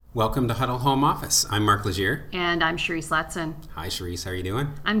Welcome to Huddle Home Office. I'm Mark Legier. And I'm Cherise Letson. Hi, Cherise. How are you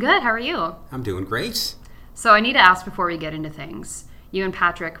doing? I'm good. How are you? I'm doing great. So I need to ask before we get into things. You and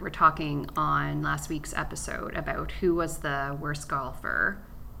Patrick were talking on last week's episode about who was the worst golfer.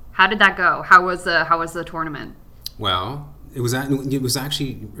 How did that go? How was the tournament? Well, it was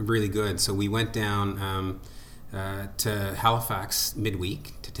actually really good. So we went down to Halifax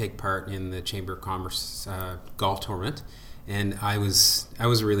midweek to take part in the Chamber of Commerce golf tournament. And I was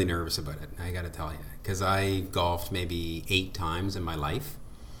really nervous about it, I got to tell you, because I golfed maybe 8 times in my life,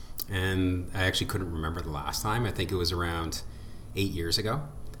 and I actually couldn't remember the last time. I think it was around 8 years ago.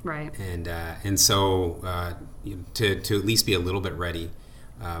 Right. And so to at least be a little bit ready,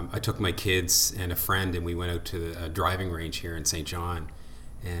 I took my kids and a friend, and we went out to a driving range here in St. John,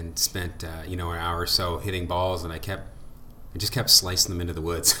 and spent an hour or so hitting balls, and I just kept slicing them into the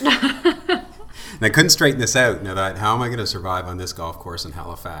woods. And I couldn't straighten this out, and I thought, how am I going to survive on this golf course in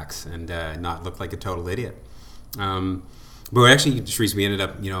Halifax and not look like a total idiot? But actually, Cherise, we ended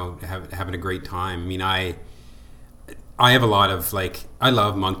up, having a great time. I mean, I have a lot of, I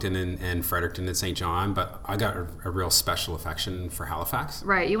love Moncton and Fredericton and St. John, but I got a real special affection for Halifax.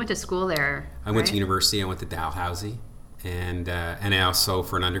 Right. You went to school there. I went to university. I went to Dalhousie, and I also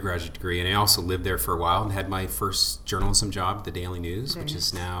for an undergraduate degree, and I also lived there for a while and had my first journalism job at the Daily News, which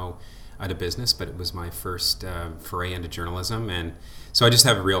is now out of business, but it was my first foray into journalism, and so I just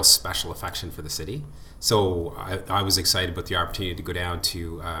have a real special affection for the city. So I was excited about the opportunity to go down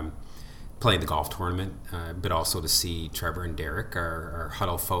to play the golf tournament, but also to see Trevor and Derek, our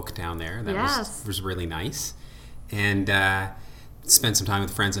Huddle folk down there. That was really nice, and spend some time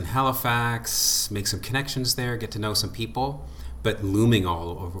with friends in Halifax, make some connections there, get to know some people. But looming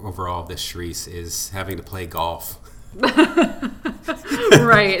over all of this, Cherise, is having to play golf.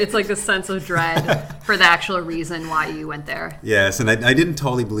 Right. It's like the sense of dread for the actual reason why you went there. Yes, and I didn't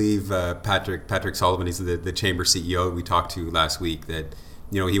totally believe Patrick Sullivan, he's the Chamber CEO we talked to last week, that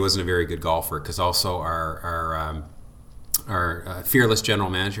he wasn't a very good golfer, because also our fearless general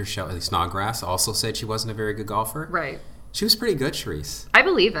manager, Shelley Snodgrass, also said she wasn't a very good golfer. Right. She was pretty good, Cherise. I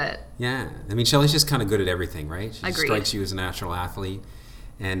believe it. Yeah. I mean, Shelley's just kind of good at everything, right? She Agreed. Strikes you as a natural athlete.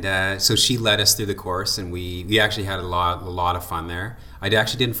 And so she led us through the course, and we actually had a lot of fun there. I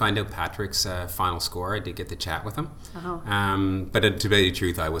actually didn't find out Patrick's final score. I did get to chat with him. Oh. But to tell you the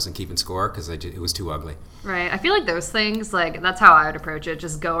truth, I wasn't keeping score because it was too ugly. Right. I feel like those things, that's how I would approach it.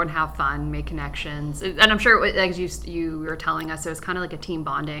 Just go and have fun, make connections. And I'm sure, as you were telling us, it was kind of like a team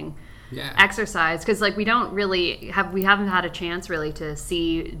bonding exercise. Because we haven't had a chance really to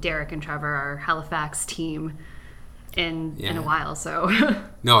see Derek and Trevor, our Halifax team, in a while, so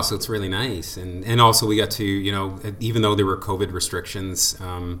no, so it's really nice, and also we got to even though there were COVID restrictions,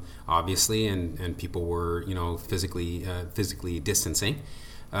 obviously, and people were physically distancing,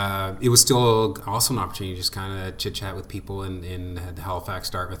 it was still also an opportunity to just kind of chit chat with people in the Halifax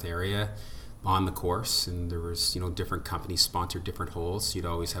Dartmouth area on the course, and there was different companies sponsored different holes. You'd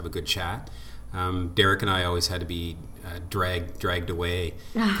always have a good chat. Derek and I always had to be dragged away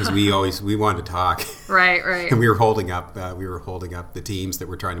because we wanted to talk. Right. And we were holding up the teams that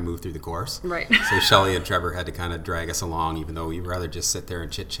were trying to move through the course. Right. So Shelley and Trevor had to kind of drag us along, even though we'd rather just sit there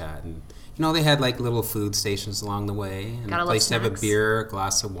and chit chat. And they had little food stations along the way, and a place to have a beer, a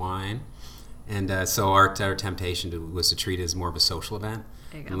glass of wine. And so our temptation was to treat it as more of a social event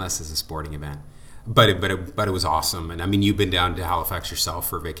and less as a sporting event. But it was awesome. And I mean, you've been down to Halifax yourself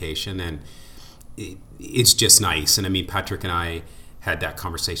for vacation, and it's just nice. And I mean, Patrick and I had that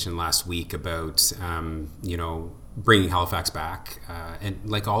conversation last week about bringing Halifax back, and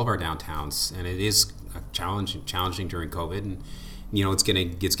like all of our downtowns, and it is challenging during COVID, and it's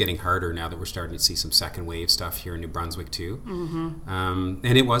getting harder now that we're starting to see some second wave stuff here in New Brunswick too. Mm-hmm.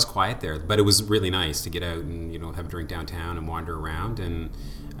 And it was quiet there, but it was really nice to get out and have a drink downtown and wander around. And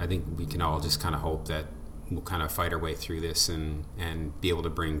I think we can all just kind of hope that we'll kind of fight our way through this and be able to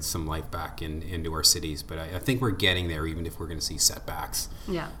bring some life back into our cities. But I think we're getting there, even if we're going to see setbacks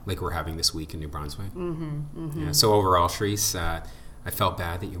like we're having this week in New Brunswick. Mm-hmm, mm-hmm. Yeah, so overall, Cherise, I felt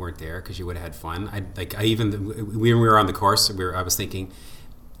bad that you weren't there because you would have had fun. When we were on the course, I was thinking,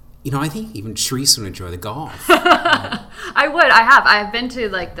 I think even Cherise would enjoy the golf. I would. I've been to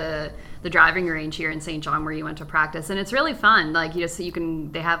the driving range here in St. John where you went to practice, and it's really fun.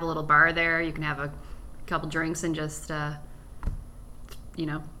 They have a little bar there. You can have a couple drinks and just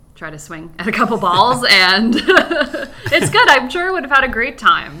try to swing at a couple balls, and it's good. I'm sure I would have had a great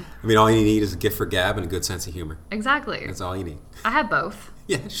time. I mean, all you need is a gift for gab and a good sense of humor. Exactly. That's all you need. I have both.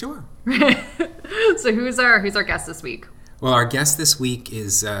 Yeah, sure. So who's our guest this week? Well, our guest this week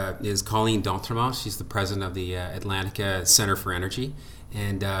is Colleen D'Entremont. She's the president of the Atlantica Center for Energy.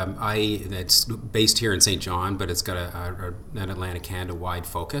 And it's based here in St. John, but it's got an Atlantic Canada wide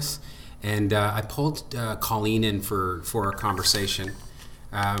focus. And I pulled Colleen in for a conversation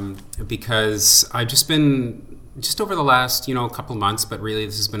because I've just been, just over the last couple of months, but really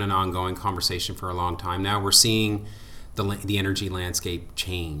this has been an ongoing conversation for a long time now. We're seeing the energy landscape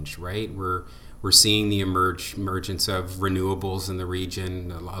change, right? We're seeing the emergence of renewables in the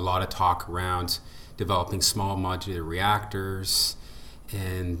region. A lot of talk around developing small modular reactors,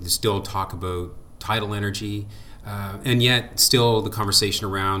 and still talk about tidal energy. And yet still the conversation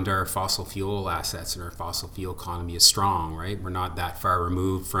around our fossil fuel assets and our fossil fuel economy is strong, right? We're not that far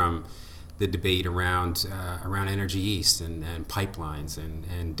removed from the debate around Energy East and pipelines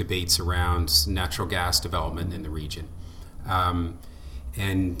and debates around natural gas development in the region.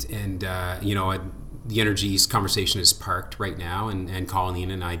 The Energy East conversation is parked right now, and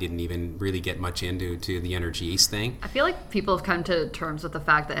Colleen and I didn't even really get much into the Energy East thing. I feel like people have come to terms with the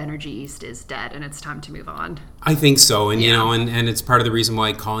fact that Energy East is dead and it's time to move on. I think so, and and it's part of the reason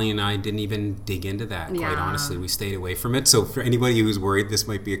why Colleen and I didn't even dig into that. Quite honestly, we stayed away from it. So for anybody who's worried this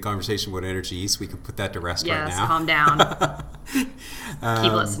might be a conversation about Energy East, we can put that to rest right now. Yes, calm down.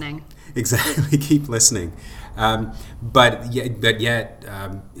 Keep listening. Exactly, keep listening. But yet,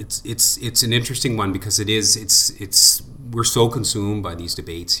 it's an interesting one because we're so consumed by these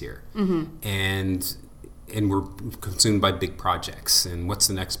debates here, and we're consumed by big projects. And what's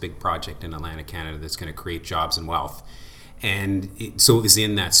the next big project in Atlantic Canada that's going to create jobs and wealth? And so it was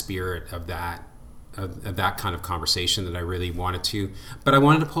in that spirit of that kind of conversation that I really wanted to. But I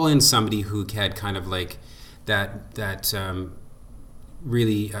wanted to pull in somebody who had kind of like that.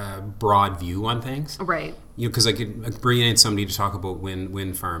 Really broad view on things, right? Because I could bring in somebody to talk about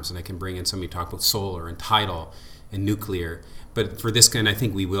wind farms, and I can bring in somebody to talk about solar and tidal and nuclear. But for this kind, I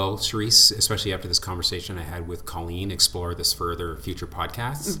think we will, Charisse, especially after this conversation I had with Colleen, explore this further future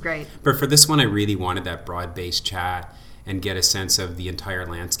podcasts. Great. But for this one, I really wanted that broad-based chat and get a sense of the entire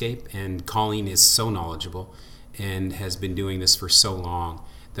landscape. And Colleen is so knowledgeable and has been doing this for so long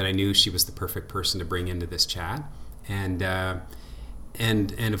that I knew she was the perfect person to bring into this chat. And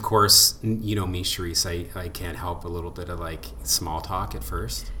of course, you know me, Charisse, I can't help a little bit of like small talk at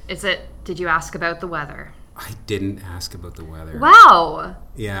first. Did you ask about the weather? I didn't ask about the weather. Wow.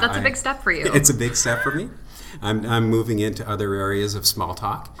 Yeah. That's a big step for you. It's a big step for me. I'm moving into other areas of small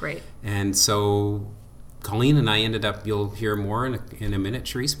talk. Great. And so Colleen and I ended up, you'll hear more in a minute,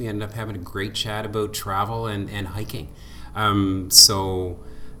 Charisse, we ended up having a great chat about travel and hiking.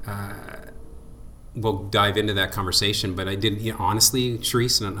 We'll dive into that conversation, but I didn't, honestly,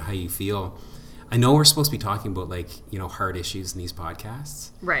 Charisse, I don't know how you feel. I know we're supposed to be talking about hard issues in these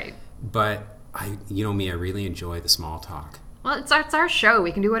podcasts. Right. But I really enjoy the small talk. Well, it's our show.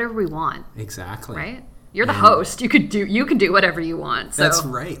 We can do whatever we want. Exactly. Right? You're the host. You can do whatever you want. So. That's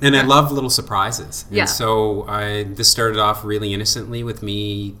right. And I love little surprises. And yeah. So this started off really innocently with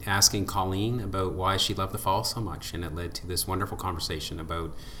me asking Colleen about why she loved the fall so much, and it led to this wonderful conversation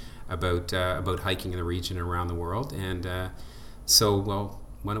about hiking in the region and around the world. And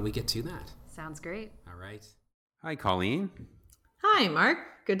why don't we get to that? Sounds great. All right. Hi, Colleen. Hi, Mark.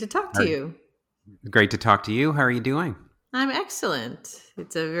 Good to talk to you. Great to talk to you. How are you doing? I'm excellent.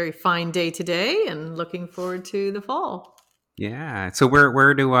 It's a very fine day today and looking forward to the fall. Yeah. So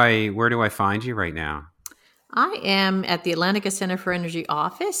where do I find you right now? I am at the Atlantica Center for Energy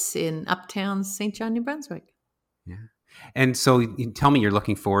office in uptown St. John, New Brunswick. Yeah. And so you tell me, you're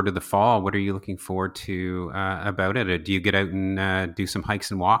looking forward to the fall. What are you looking forward to about it? Or do you get out and do some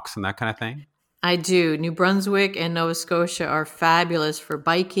hikes and walks and that kind of thing? I do. New Brunswick and Nova Scotia are fabulous for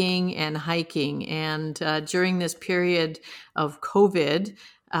biking and hiking. And during this period of COVID,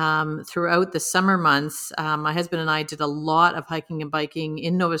 throughout the summer months, my husband and I did a lot of hiking and biking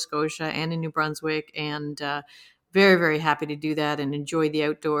in Nova Scotia and in New Brunswick, and very, very happy to do that and enjoy the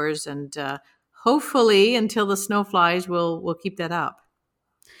outdoors. And hopefully, until the snow flies, we'll keep that up.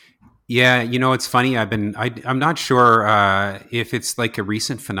 Yeah, it's funny. I'm not sure if it's like a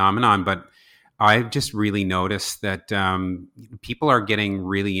recent phenomenon, but I've just really noticed that people are getting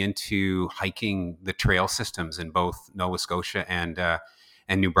really into hiking the trail systems in both Nova Scotia and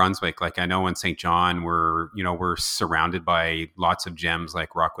New Brunswick. Like I know in St. John, we're surrounded by lots of gems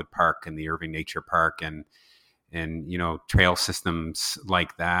like Rockwood Park and the Irving Nature Park and trail systems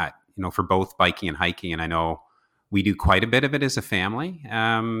like that. For both biking and hiking. And I know we do quite a bit of it as a family.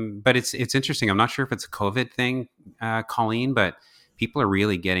 But it's interesting. I'm not sure if it's a COVID thing, Colleen, but people are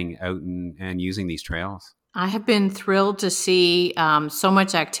really getting out and using these trails. I have been thrilled to see so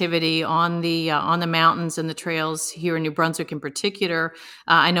much activity on the mountains and the trails here in New Brunswick, in particular.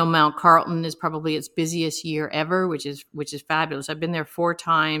 I know Mount Carlton is probably its busiest year ever, which is fabulous. I've been there 4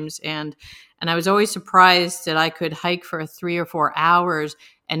 times, and I was always surprised that I could hike for 3 or 4 hours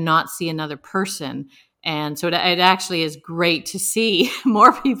and not see another person. And so it actually is great to see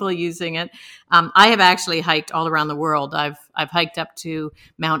more people using it. I have actually hiked all around the world. I've hiked up to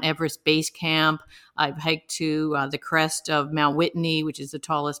Mount Everest Base Camp. I've hiked to the crest of Mount Whitney, which is the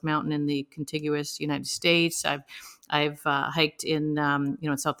tallest mountain in the contiguous United States. I've hiked in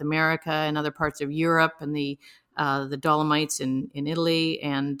South America and other parts of Europe, and the Dolomites in Italy,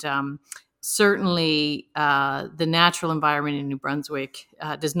 and certainly the natural environment in New Brunswick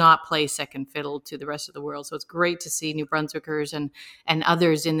does not play second fiddle to the rest of the world. So it's great to see New Brunswickers and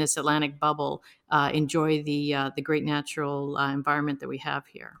others in this Atlantic bubble enjoy the great natural environment that we have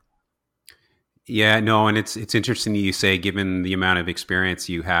here. Yeah, no, and it's interesting you say, given the amount of experience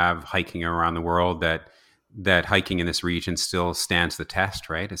you have hiking around the world, that hiking in this region still stands the test,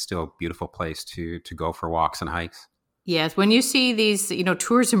 right? It's still a beautiful place to go for walks and hikes. Yes, when you see these,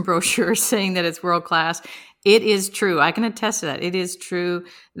 tourism brochures saying that it's world class, it is true. I can attest to that. It is true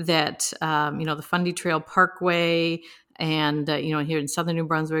that the Fundy Trail Parkway and here in southern New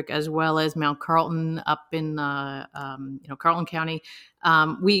Brunswick, as well as Mount Carlton up in Carlton County,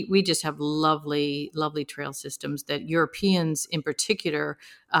 we just have lovely, lovely trail systems that Europeans in particular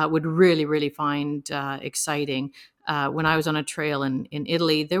would really, really find exciting. When I was on a trail in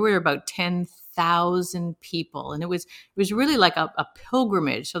Italy, there were about 10,000 people, and it was really like a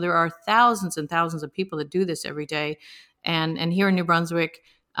pilgrimage. So there are thousands and thousands of people that do this every day, and here in New Brunswick,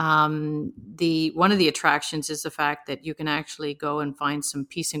 one of the attractions is the fact that you can actually go and find some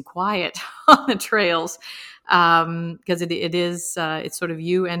peace and quiet on the trails, because it's sort of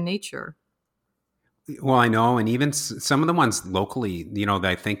you and nature. Well, I know, and even some of the ones locally, that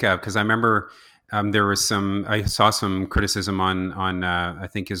I think of, because I remember. I saw some criticism on I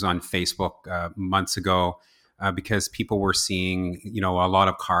think is on Facebook months ago, because people were seeing, a lot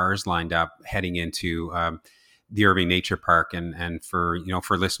of cars lined up heading into the Irving Nature Park, and for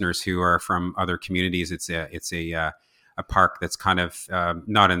listeners who are from other communities, it's a park that's kind of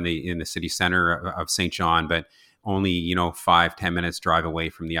not in the city center of St. John, but only 5-10 minutes drive away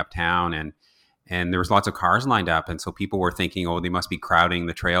from the uptown, and there was lots of cars lined up. And so people were thinking, oh, they must be crowding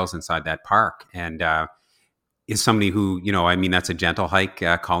the trails inside that park. And is somebody who, that's a gentle hike,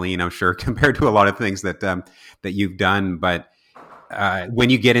 Colleen, I'm sure, compared to a lot of things that you've done. But when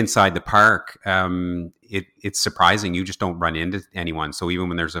you get inside the park, it's surprising. You just don't run into anyone. So even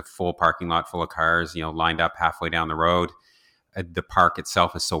when there's a full parking lot full of cars, lined up halfway down the road, the park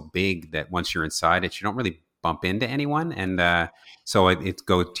itself is so big that once you're inside it, you don't really bump into anyone. And so it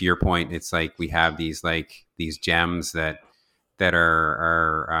goes to your point. It's like we have these gems that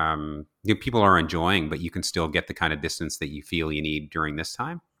are people are enjoying, but you can still get the kind of distance that you feel you need during this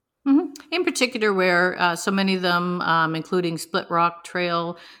time. Mm-hmm. In particular, where so many of them, including Split Rock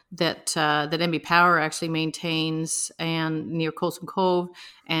Trail that NB Power actually maintains, and near Colson Cove,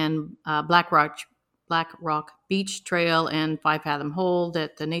 and Black Rock Beach Trail, and Five Fathom Hole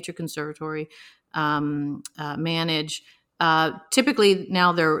that the Nature Conservatory manage. Typically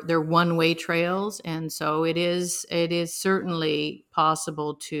now they're one-way trails, and so it is certainly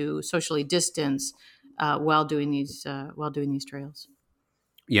possible to socially distance while doing these trails.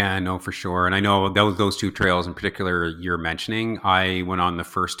 Yeah, no, for sure. And I know those 2 trails in particular you're mentioning, I went on the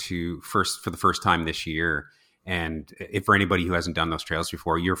first for the first time this year. And if for anybody who hasn't done those trails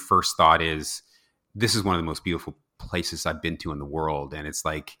before, your first thought is, this is one of the most beautiful places I've been to in the world. And it's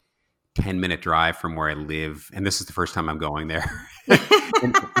like 10-minute drive from where I live. And this is the first time I'm going there.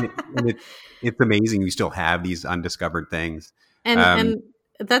 and it's amazing. You still have these undiscovered things. And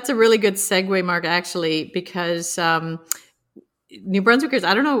that's a really good segue, Mark, actually, because New Brunswickers,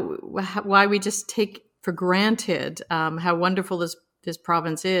 I don't know why we just take for granted how wonderful this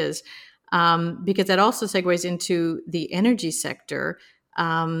province is, because that also segues into the energy sector.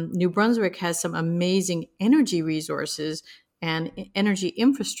 New Brunswick has some amazing energy resources and energy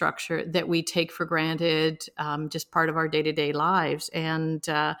infrastructure that we take for granted, just part of our day-to-day lives. And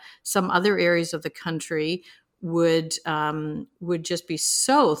some other areas of the country would just be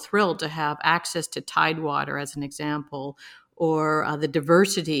so thrilled to have access to tidewater, as an example, or the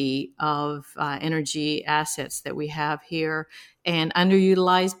diversity of energy assets that we have here, and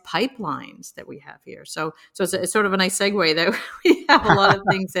underutilized pipelines that we have here. So it's sort of a nice segue that we have a lot of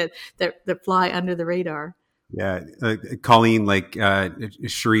things that fly under the radar. Yeah, Colleen, like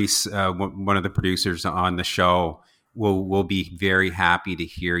Charisse, one of the producers on the show, will be very happy to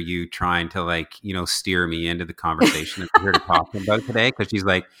hear you trying to, like, steer me into the conversation that we're here to talk about today,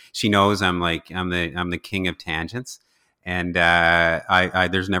 because she knows I'm the king of tangents, and I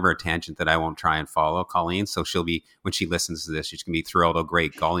there's never a tangent that I won't try and follow, Colleen. So she'll be, when she listens to this, she's gonna be thrilled. Oh,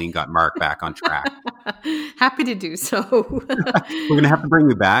 great, Colleen got Mark back on track. Happy to do so. We're gonna have to bring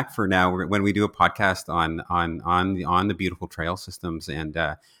you back for now when we do a podcast on the beautiful trail systems and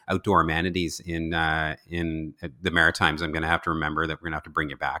outdoor amenities in the Maritimes. I'm gonna have to remember that we're gonna have to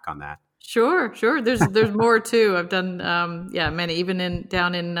bring you back on that. Sure. There's more too. I've done many, even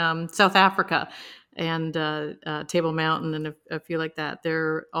down in South Africa and Table Mountain and a few like that.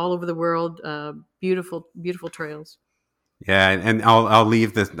 They're all over the world. Beautiful trails. Yeah, and I'll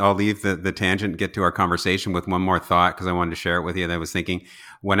leave the tangent, get to our conversation with one more thought, because I wanted to share it with you. That I was thinking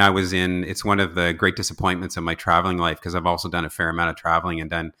when I was it's one of the great disappointments of my traveling life, because I've also done a fair amount of traveling and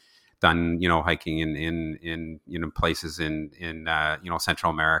done hiking in places in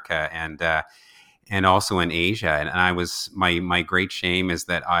Central America and also in Asia. And I was, my great shame is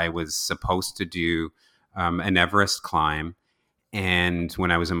that I was supposed to do an Everest climb. And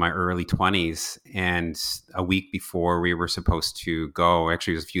when I was in my early 20s, and a week before we were supposed to go,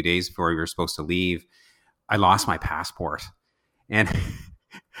 actually it was a few days before we were supposed to leave, I lost my passport. And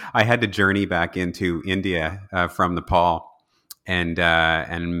I had to journey back into India from Nepal. And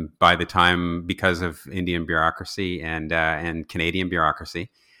by the time, because of Indian bureaucracy and Canadian bureaucracy,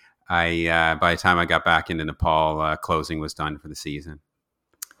 by the time I got back into Nepal, closing was done for the season.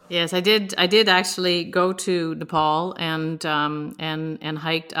 Yes, I did actually go to Nepal and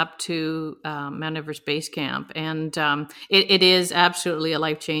hiked up to Mount Everest Base Camp, and it is absolutely a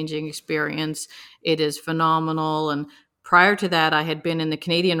life-changing experience. It is phenomenal. And prior to that, I had been in the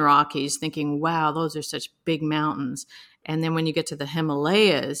Canadian Rockies, thinking, "Wow, those are such big mountains." And then when you get to the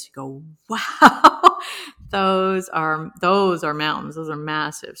Himalayas, you go, "Wow, those are mountains. Those are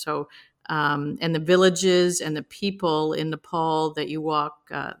massive." So. And the villages and the people in Nepal that you walk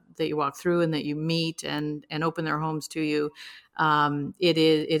through and that you meet and open their homes to you, it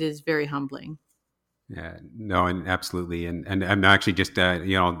is very humbling. Yeah, no, and absolutely, and I'm actually just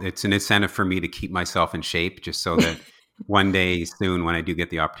it's an incentive for me to keep myself in shape, just so that one day soon, when I do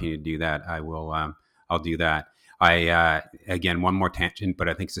get the opportunity to do that, I'll do that. Again, one more tangent, but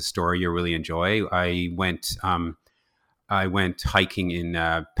I think it's a story you'll really enjoy. I went hiking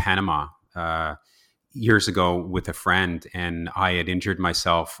in Panama years ago with a friend, and I had injured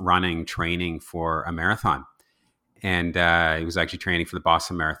myself training for a marathon. And I was actually training for the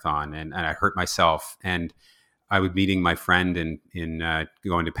Boston Marathon, and I hurt myself. And I was meeting my friend in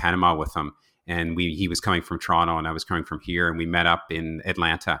going to Panama with him. And he was coming from Toronto, and I was coming from here, and we met up in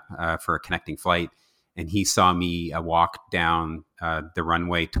Atlanta for a connecting flight. And he saw me walk down the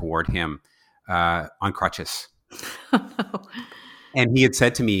runway toward him on crutches. And he had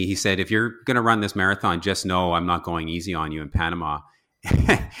said to me, he said, "If you're going to run this marathon, just know I'm not going easy on you in Panama."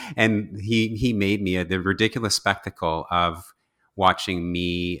 And he made me the ridiculous spectacle of watching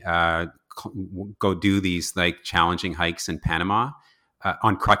me go do these like challenging hikes in Panama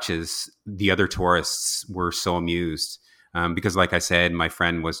on crutches. The other tourists were so amused because, like I said, my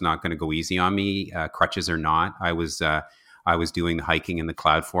friend was not going to go easy on me, crutches or not. I was doing the hiking in the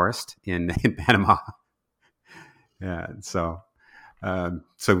cloud forest in Panama. Yeah, so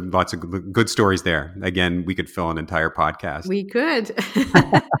lots of good stories there. Again, we could fill an entire podcast. We could.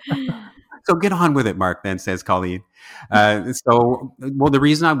 So get on with it, Mark, then, says Colleen. The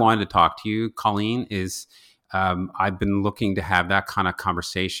reason I wanted to talk to you, Colleen, is I've been looking to have that kind of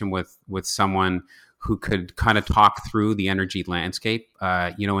conversation with someone who could kind of talk through the energy landscape,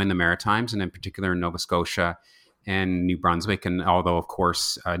 in the Maritimes, and in particular in Nova Scotia and New Brunswick. And although, of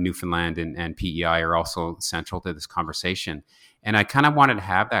course, Newfoundland and PEI are also central to this conversation. And I kind of wanted to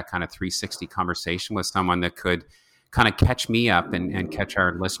have that kind of 360 conversation with someone that could kind of catch me up and catch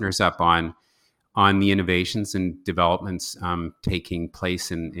our listeners up on the innovations and developments taking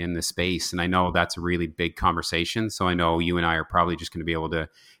place in the space. And I know that's a really big conversation. So I know you and I are probably just going to be able to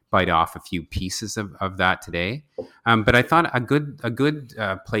bite off a few pieces of that today. But I thought a good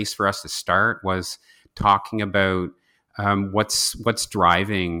place for us to start was talking about what's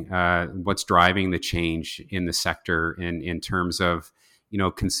driving the change in the sector in terms of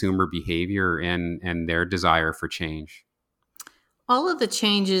consumer behavior and their desire for change. All of the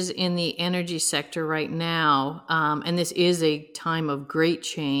changes in the energy sector right now, and this is a time of great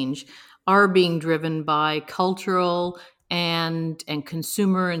change, are being driven by cultural and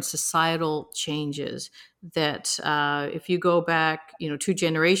consumer and societal changes that if you go back 2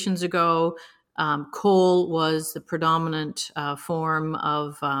 generations ago, coal was the predominant form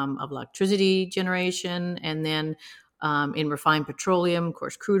of electricity generation, and then in refined petroleum, of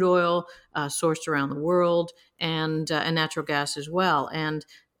course, crude oil sourced around the world, and natural gas as well. And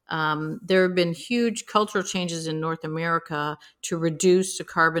there have been huge cultural changes in North America to reduce the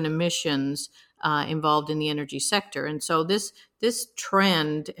carbon emissions involved in the energy sector. And so this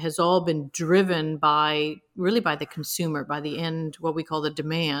trend has all been driven by the consumer, by the end, what we call the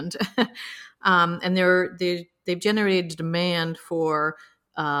demand. And they've generated demand for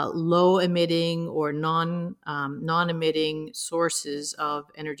low emitting or non-emitting sources of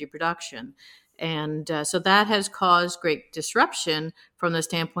energy production. And so that has caused great disruption from the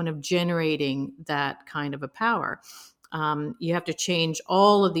standpoint of generating that kind of a power. You have to change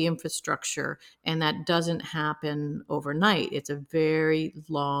all of the infrastructure, and that doesn't happen overnight. It's a very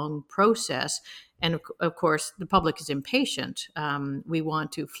long process. And of course, the public is impatient. We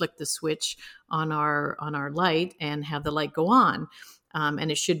want to flick the switch on our light and have the light go on.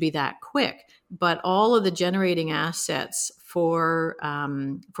 And it should be that quick. But all of the generating assets for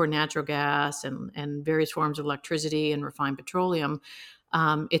natural gas and various forms of electricity and refined petroleum,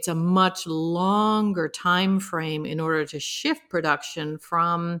 it's a much longer time frame in order to shift production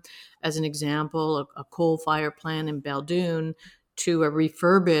from, as an example, a coal-fired plant in Beldoon to a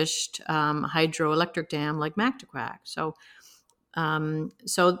refurbished hydroelectric dam like Mactaquac. So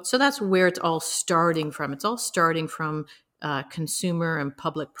that's where it's all starting from. It's all starting from consumer and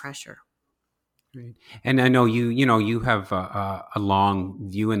public pressure. Right. And I know you have a long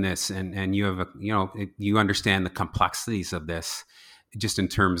view in this, and you have you understand the complexities of this, just in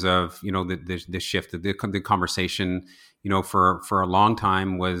terms of the shift. The conversation for a long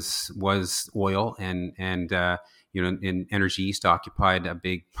time was oil, and Energy East occupied a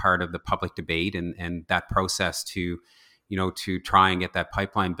big part of the public debate, and that process to try and get that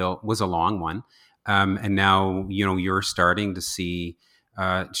pipeline built was a long one. And now, you're starting to see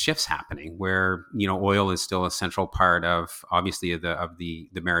shifts happening where, oil is still a central part of, obviously, of the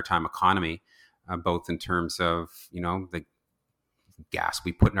maritime economy, both in terms of, the gas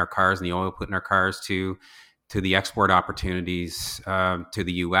we put in our cars and the oil we put in our cars to the export opportunities to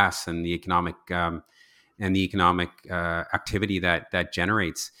the U.S. and the economic activity that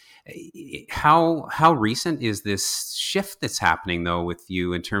generates. How recent is this shift that's happening, though, with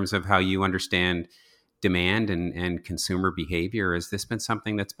you in terms of how you understand demand and consumer behavior? Has this been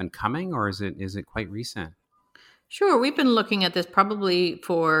something that's been coming, or is it quite recent? Sure. We've been looking at this probably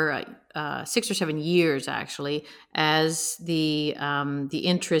for 6 or 7 years, actually, as the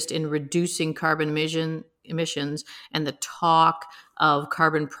interest in reducing carbon emissions and the talk of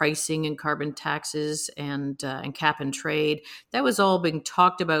carbon pricing and carbon taxes and cap and trade. That was all being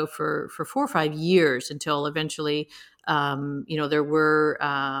talked about for 4 or 5 years until eventually, there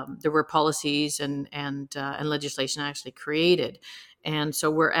were policies and legislation actually created. And so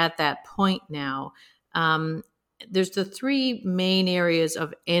we're at that point now. There's the 3 main areas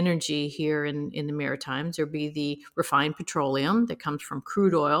of energy here in the Maritimes. There'll be the refined petroleum that comes from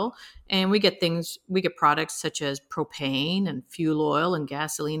crude oil, and we get products such as propane and fuel oil and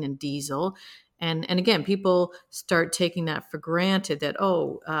gasoline and diesel. And again, people start taking that for granted that,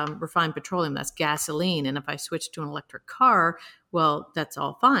 refined petroleum, that's gasoline. And if I switch to an electric car, well, that's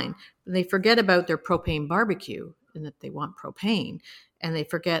all fine. But they forget about their propane barbecue and that they want propane. And they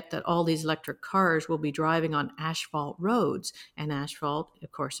forget that all these electric cars will be driving on asphalt roads. And asphalt,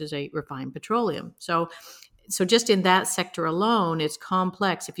 of course, is a refined petroleum. So just in that sector alone, it's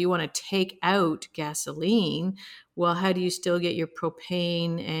complex. If you want to take out gasoline, well, how do you still get your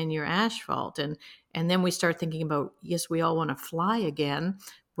propane and your asphalt? And then we start thinking about, yes, we all want to fly again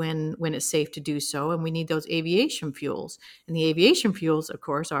when it's safe to do so, and we need those aviation fuels. And the aviation fuels, of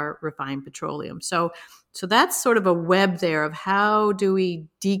course, are refined petroleum. So that's sort of a web there of how do we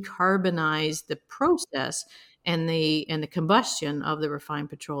decarbonize the process and the combustion of the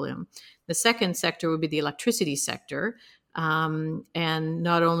refined petroleum. The second sector would be the electricity sector. And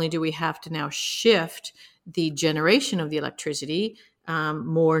not only do we have to now shift the generation of the electricity,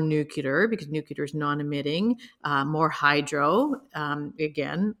 more nuclear, because nuclear is non-emitting, more hydro,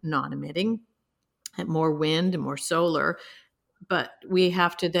 again, non-emitting, and more wind and more solar. But we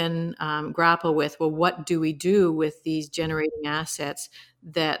have to then grapple with, well, what do we do with these generating assets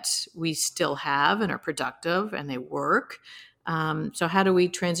that we still have and are productive and they work? So how do we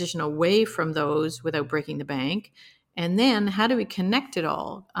transition away from those without breaking the bank? And then how do we connect it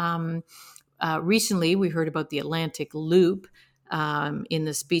all? Recently, we heard about the Atlantic Loop in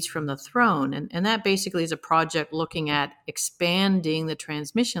the speech from the throne. And that basically is a project looking at expanding the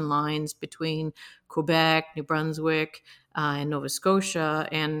transmission lines between Quebec, New Brunswick, and Nova Scotia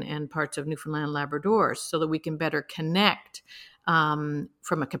and parts of Newfoundland and Labrador so that we can better connect from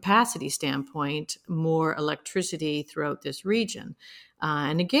a capacity standpoint, more electricity throughout this region.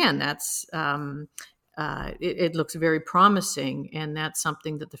 And again, that's it looks very promising, and that's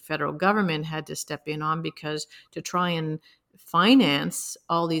something that the federal government had to step in on, because to try and finance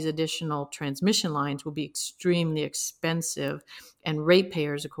all these additional transmission lines will be extremely expensive, and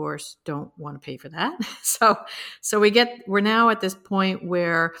ratepayers, of course, don't want to pay for that. So we're now at this point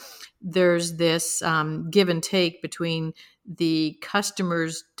where there's this give and take between the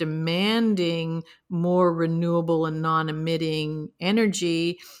customers demanding more renewable and non-emitting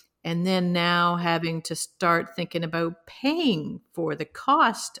energy, and then now having to start thinking about paying for the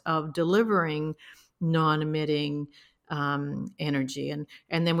cost of delivering non-emitting energy, and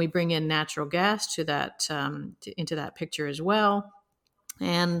then we bring in natural gas to that into that picture as well,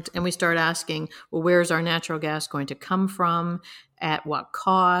 and we start asking, well, where's our natural gas going to come from, at what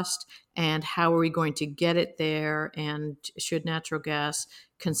cost, and how are we going to get it there, and should natural gas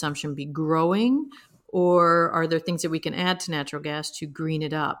consumption be growing, or are there things that we can add to natural gas to green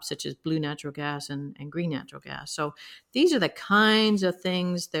it up, such as blue natural gas and green natural gas? So these are the kinds of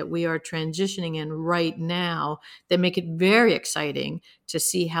things that we are transitioning in right now that make it very exciting to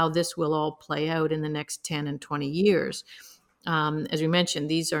see how this will all play out in the next 10 and 20 years. As we mentioned,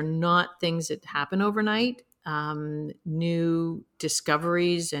 these are not things that happen overnight. New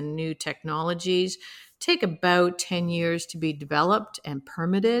discoveries and new technologies take about 10 years to be developed and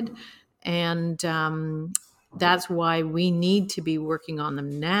permitted. And that's why we need to be working on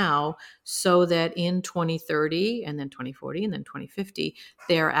them now, so that in 2030 and then 2040 and then 2050,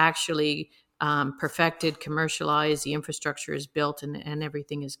 they're actually perfected, commercialized, the infrastructure is built, and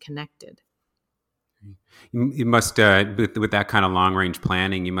everything is connected. You must, with that kind of long-range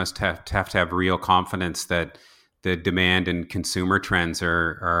planning, you must have to have real confidence that the demand and consumer trends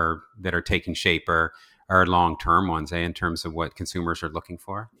are that are taking shape are long-term ones, in terms of what consumers are looking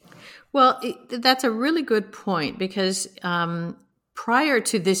for. Well, that's a really good point, because prior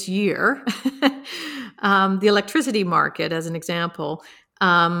to this year, the electricity market, as an example,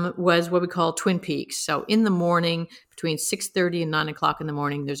 was what we call twin peaks. So in the morning, between 6:30 and 9 o'clock in the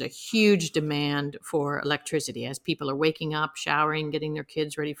morning, there's a huge demand for electricity as people are waking up, showering, getting their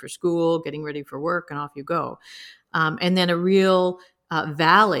kids ready for school, getting ready for work, and off you go. And then a real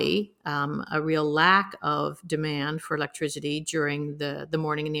valley, a real lack of demand for electricity during the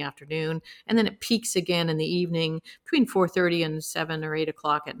morning and the afternoon. And then it peaks again in the evening between 4:30 and 7 or 8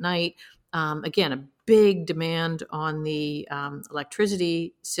 o'clock at night. Again, a big demand on the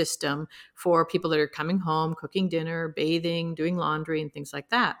electricity system for people that are coming home, cooking dinner, bathing, doing laundry, and things like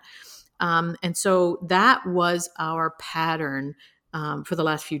that. And so that was our pattern for the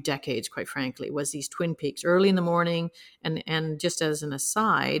last few decades, quite frankly, was these twin peaks early in the morning. And just as an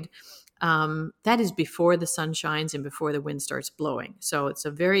aside, that is before the sun shines and before the wind starts blowing. So it's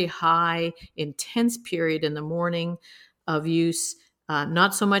a very high, intense period in the morning of use.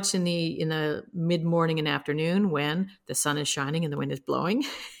 Not so much in the mid-morning and afternoon when the sun is shining and the wind is blowing.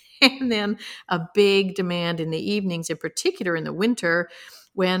 And then a big demand in the evenings, in particular in the winter,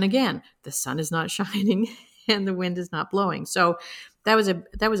 when, again, the sun is not shining and the wind is not blowing. So that was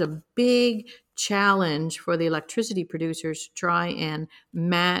a big challenge for the electricity producers to try and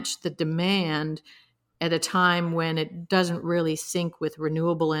match the demand at a time when it doesn't really sync with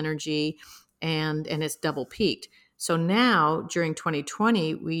renewable energy, and it's double peaked. So now, during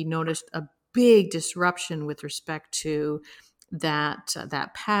 2020, we noticed a big disruption with respect to that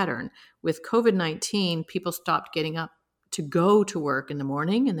pattern. With COVID-19, people stopped getting up to go to work in the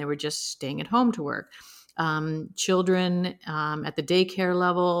morning, and they were just staying at home to work. Children at the daycare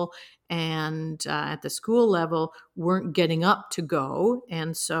level and at the school level weren't getting up to go,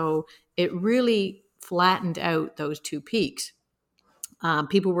 and so it really flattened out those two peaks.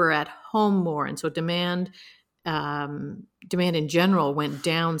 People were at home more, and so demand in general went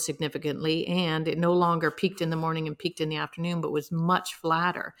down significantly, and it no longer peaked in the morning and peaked in the afternoon, but was much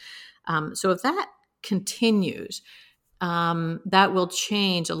flatter. So if that continues, that will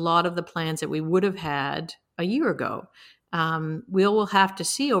change a lot of the plans that we would have had a year ago. We'll have to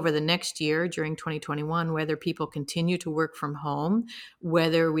see over the next year, during 2021, whether people continue to work from home,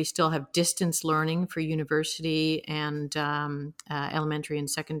 whether we still have distance learning for university and elementary and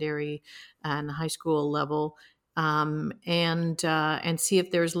secondary and high school level, and see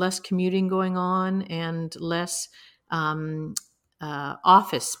if there's less commuting going on and less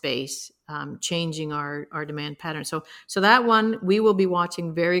office space changing our demand pattern. So that one we will be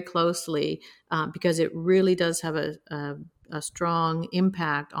watching very closely because it really does have a strong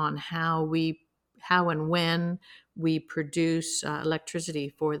impact on how and when we produce electricity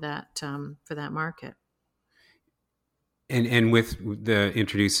for that market. And with the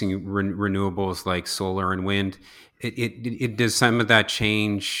introducing renewables like solar and wind, it does some of that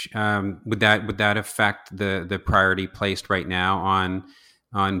change. Would that affect the priority placed right now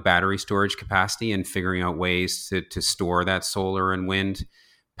on battery storage capacity and figuring out ways to store that solar and wind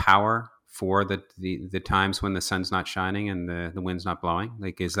power for the times when the sun's not shining and the wind's not blowing?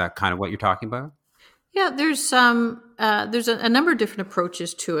 Like, is that kind of what you're talking about? Yeah, there's a number of different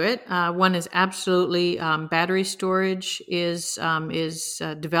approaches to it. One is absolutely battery storage is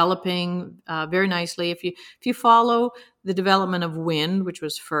developing very nicely. If you follow the development of wind, which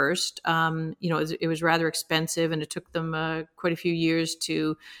was first, it was rather expensive, and it took them quite a few years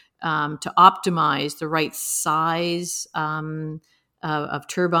to optimize the right size of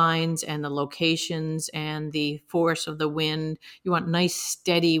turbines and the locations and the force of the wind. You want nice,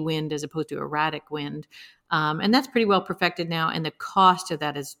 steady wind as opposed to erratic wind. And that's pretty well perfected now, and the cost of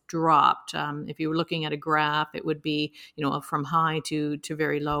that has dropped. If you were looking at a graph, it would be, from high to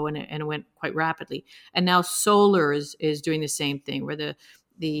very low, and it went quite rapidly. And now solar is doing the same thing, where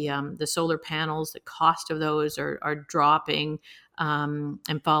the solar panels, the cost of those are dropping,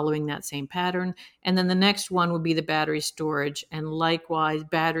 and following that same pattern. And then the next one would be the battery storage. And likewise,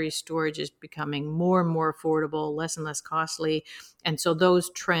 battery storage is becoming more and more affordable, less and less costly. And so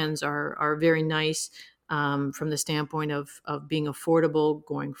those trends are very nice from the standpoint of being affordable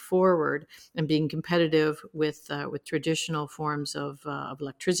going forward and being competitive with traditional forms of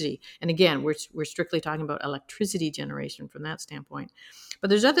electricity. And again, we're strictly talking about electricity generation from that standpoint. But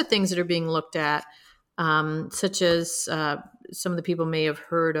there's other things that are being looked at, such as some of the people may have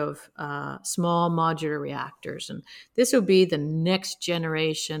heard of small modular reactors. And this will be the next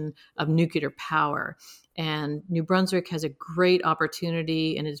generation of nuclear power. And New Brunswick has a great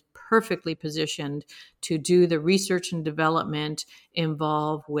opportunity and is perfectly positioned to do the research and development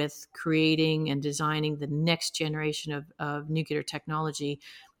involved with creating and designing the next generation of nuclear technology,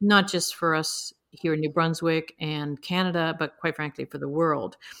 not just for us here in New Brunswick and Canada, but quite frankly, for the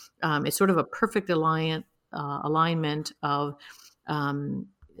world. It's sort of a perfect alignment of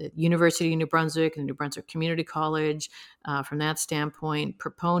University of New Brunswick and New Brunswick Community College, from that standpoint,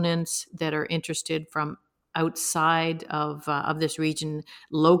 proponents that are interested from outside of this region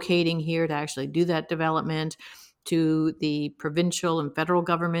locating here to actually do that development, to the provincial and federal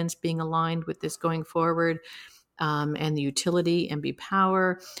governments being aligned with this going forward, and the utility, NB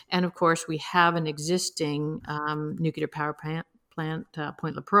Power. And of course, we have an existing nuclear power plant,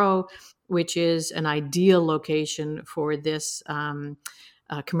 Point Lepreau, which is an ideal location for this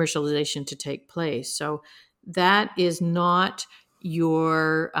commercialization to take place. So that is not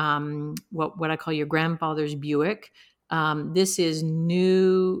your what I call your grandfather's Buick. This is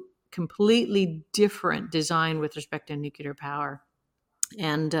new, completely different design with respect to nuclear power.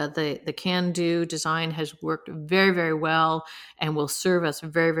 And the CANDO design has worked very, very well and will serve us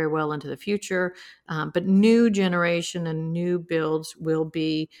very, very well into the future. But new generation and new builds will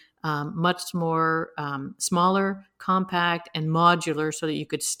be much more smaller, compact, and modular, so that you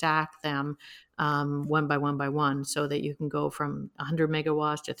could stack them one by one, so that you can go from 100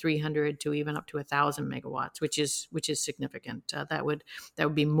 megawatts to 300 to even up to 1,000 megawatts, which is significant. That would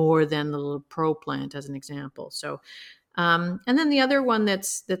be more than the Lepreau plant, as an example. So. And then the other one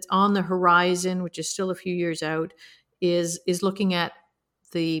that's on the horizon, which is still a few years out, is looking at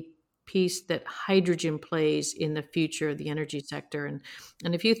the piece that hydrogen plays in the future of the energy sector. And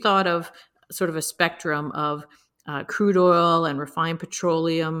if you thought of sort of a spectrum of crude oil and refined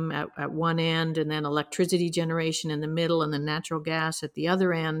petroleum at one end, and then electricity generation in the middle, and then natural gas at the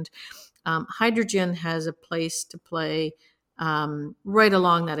other end, hydrogen has a place to play right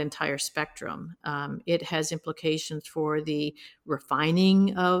along that entire spectrum. It has implications for the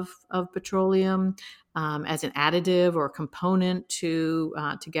refining of petroleum as an additive or component to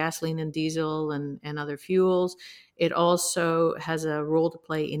gasoline and diesel and other fuels. It also has a role to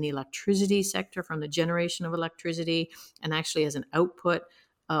play in the electricity sector, from the generation of electricity, and actually as an output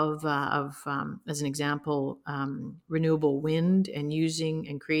of as an example, renewable wind, and using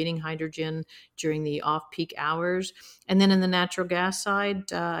and creating hydrogen during the off-peak hours. And then in the natural gas side,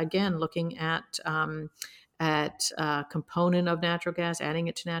 again, looking at a component of natural gas, adding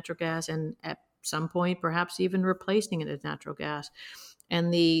it to natural gas, and at some point perhaps even replacing it as natural gas.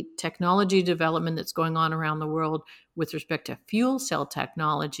 And the technology development that's going on around the world with respect to fuel cell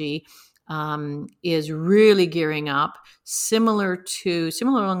technology is really gearing up, similar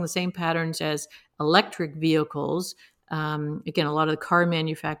along the same patterns as electric vehicles. Again, a lot of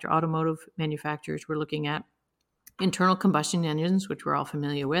the automotive manufacturers were looking at internal combustion engines, which we're all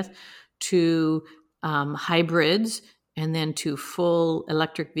familiar with, to hybrids, and then to full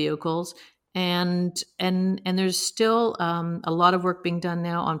electric vehicles. and there's still a lot of work being done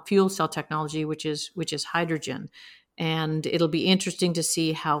now on fuel cell technology, which is hydrogen, and it'll be interesting to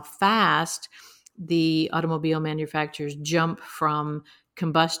see how fast the automobile manufacturers jump from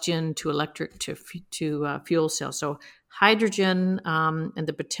combustion to electric to fuel cells. So hydrogen and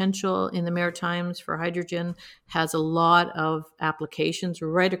the potential in the Maritimes for hydrogen has a lot of applications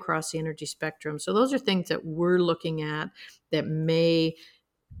right across the energy spectrum. So those are things that we're looking at that may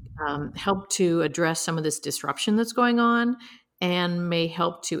help to address some of this disruption that's going on and may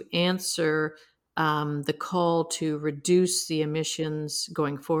help to answer the call to reduce the emissions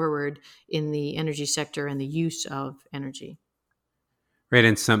going forward in the energy sector and the use of energy. Right,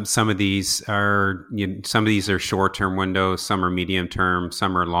 and some of these are short-term windows, some are medium-term,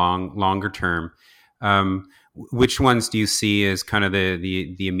 some are longer term. Which ones do you see as kind of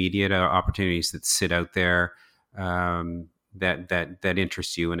the immediate opportunities that sit out there that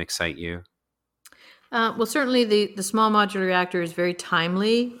interest you and excite you? Well, certainly the small modular reactor is very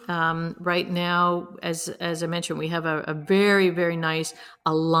timely. Right now, as I mentioned, we have a very, very nice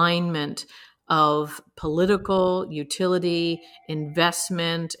alignment of political, utility,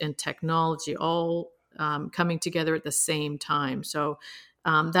 investment, and technology all coming together at the same time. So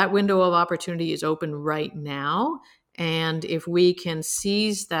that window of opportunity is open right now. And if we can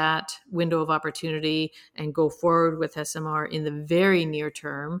seize that window of opportunity and go forward with SMR in the very near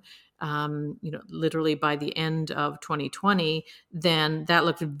term, literally by the end of 2020, then that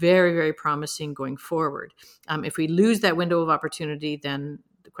looks very, very promising going forward. If we lose that window of opportunity, then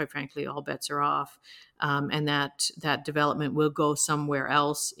quite frankly, all bets are off. And that development will go somewhere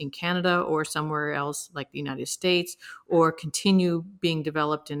else in Canada or somewhere else like the United States, or continue being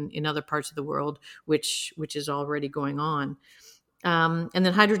developed in other parts of the world, which is already going on. And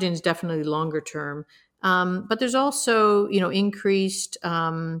then hydrogen is definitely longer term. But there's also, increased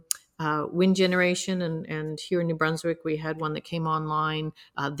wind generation. And here in New Brunswick, we had one that came online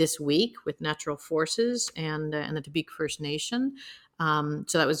this week with Natural Forces and the Tabik First Nation.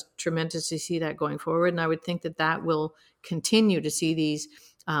 So that was tremendous to see that going forward. And I would think that will continue to see these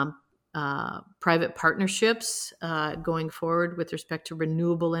private partnerships going forward with respect to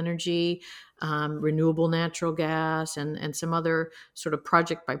renewable energy, renewable natural gas, and some other sort of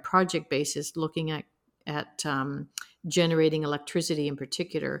project by project basis, looking at generating electricity in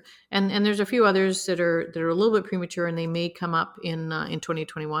particular. And there's a few others that are a little bit premature, and they may come up in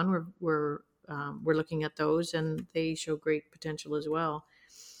 2021. We're looking at those, and they show great potential as well.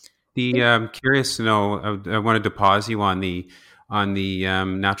 I'm curious to know. I wanted to pause you on the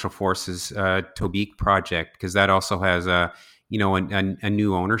Natural Forces Tabik project, because that also has a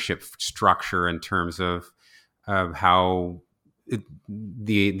new ownership structure in terms of how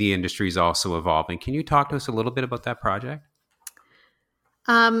the industry is also evolving. Can you talk to us a little bit about that project?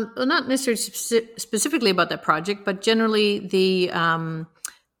 Well, not necessarily specifically about that project, but generally the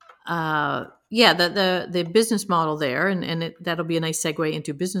business model there, and that'll be a nice segue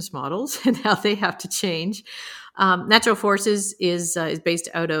into business models and how they have to change. Natural Forces is based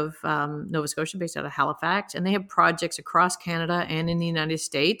out of Nova Scotia, based out of Halifax, and they have projects across Canada and in the United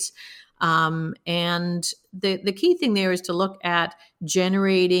States. And the key thing there is to look at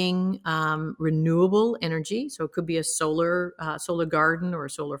generating renewable energy. So it could be a solar garden or a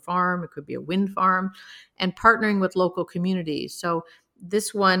solar farm. It could be a wind farm, and partnering with local communities. So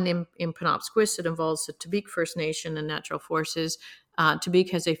this one in Penobscot, it involves the Tabik First Nation and Natural Forces.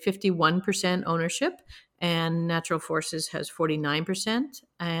 Tabik has a 51% ownership, and Natural Forces has 49%.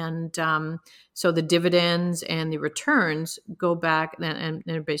 And so the dividends and the returns go back, and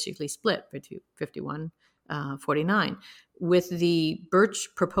they're basically split 51-49. With the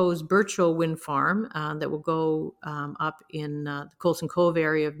proposed Birchville wind farm that will go up in the Coulson Cove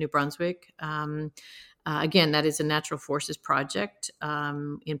area of New Brunswick. Again, that is a Natural Forces project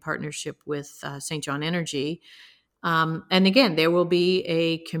in partnership with St. John Energy. And again, there will be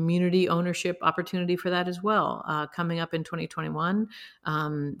a community ownership opportunity for that as well coming up in 2021.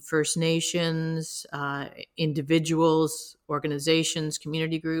 First Nations, individuals, organizations,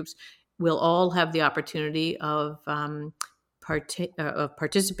 community groups will all have the opportunity of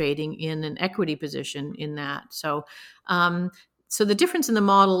participating in an equity position in that. So the difference in the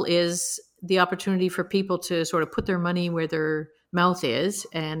model is the opportunity for people to sort of put their money where their mouth is,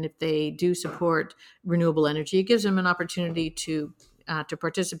 and if they do support renewable energy, it gives them an opportunity to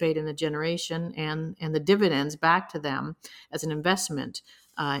participate in the generation and the dividends back to them as an investment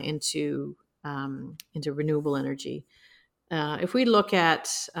into renewable energy. If we look at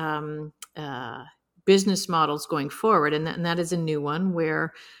business models going forward, and that is a new one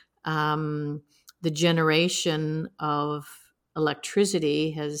where the generation of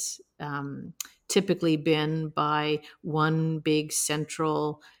electricity has typically been by one big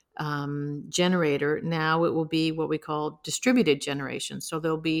central generator. Now it will be what we call distributed generation. So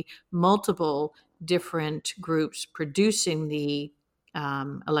there'll be multiple different groups producing the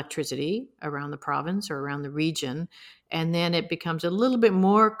electricity around the province or around the region. And then it becomes a little bit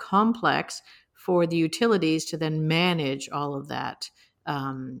more complex for the utilities to then manage all of that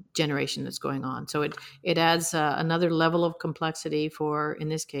generation that's going on. So it adds another level of complexity for, in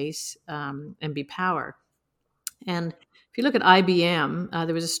this case, NB Power. And if you look at IBM,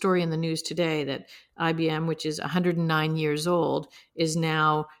 there was a story in the news today that IBM, which is 109 years old, is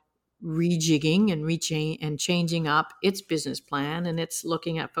now rejigging and changing up its business plan, and it's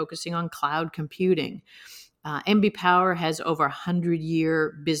looking at focusing on cloud computing. NB Power has over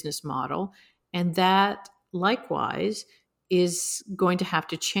 100-year business model, and that likewise is going to have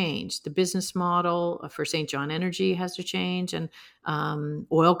to change. The business model for St. John Energy has to change, and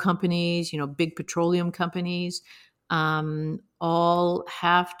oil companies, big petroleum companies, all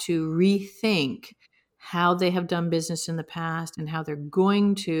have to rethink how they have done business in the past and how they're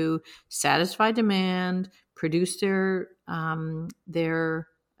going to satisfy demand, produce their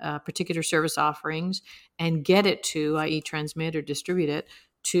particular service offerings, and get it to, i.e. transmit or distribute it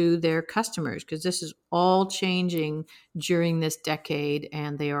to their customers, because this is all changing during this decade,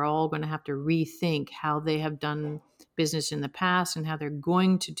 and they are all going to have to rethink how they have done business in the past and how they're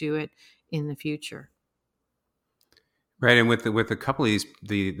going to do it in the future. Right, and with a couple of these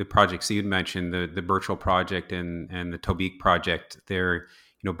the projects you'd mentioned, the Birchall project and the Tobique project, they're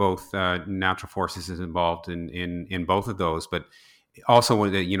both natural forces is involved in both of those, but also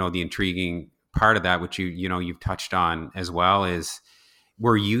the intriguing part of that, which you've touched on as well, is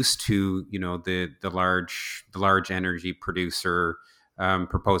we're used to the large energy producer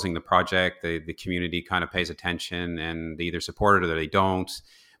proposing the project, the community kind of pays attention and they either support it or they don't,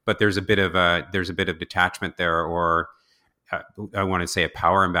 but there's a bit of detachment there, or I want to say a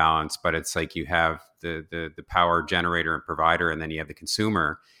power imbalance, but it's like you have the power generator and provider, and then you have the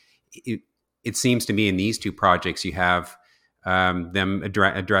consumer. It seems to me in these two projects you have them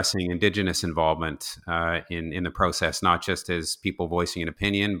addressing Indigenous involvement in the process, not just as people voicing an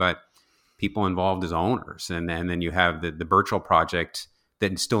opinion, but people involved as owners. And then you have the Birchall project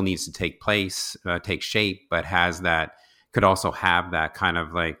that still needs to take shape, but could also have that kind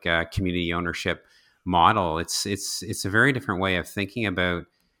of like community ownership model. It's a very different way of thinking about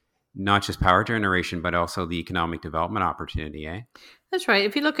not just power generation, but also the economic development opportunity. That's right.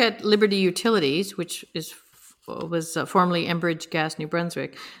 If you look at Liberty Utilities, which was formerly Enbridge Gas New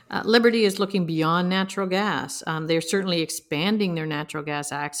Brunswick, Liberty is looking beyond natural gas. They're certainly expanding their natural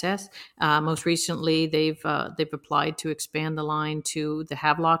gas access. Most recently, they've applied to expand the line to the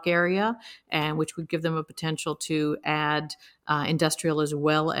Havelock area, and which would give them a potential to add industrial as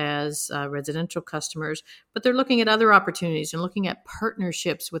well as residential customers. But they're looking at other opportunities and looking at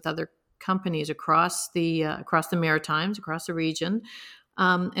partnerships with other companies across the Maritimes, across the region.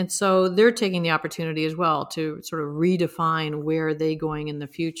 And so they're taking the opportunity as well to sort of redefine where they're going in the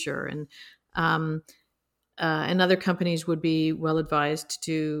future. And other companies would be well advised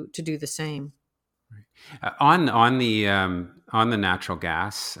to do the same. On the natural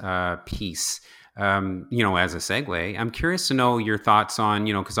gas piece, as a segue, I'm curious to know your thoughts on,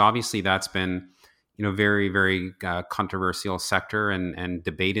 because obviously that's been, very, very controversial sector and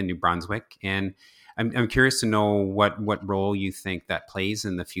debate in New Brunswick. And I'm curious to know what role you think that plays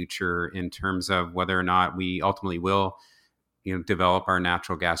in the future in terms of whether or not we ultimately will, develop our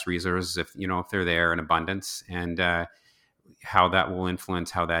natural gas reserves if they're there in abundance, and how that will influence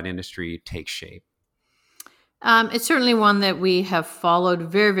how that industry takes shape. It's certainly one that we have followed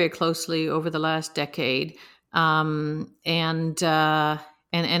very, very closely over the last decade, and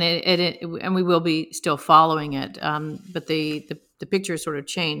we will be still following it. But the picture sort of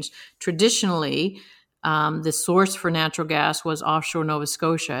changed. Traditionally, the source for natural gas was offshore Nova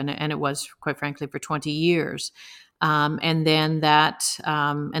Scotia, and it was, quite frankly, for 20 years. And then that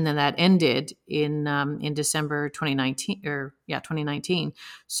ended in December 2019.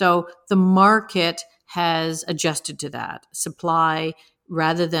 So the market has adjusted to that supply,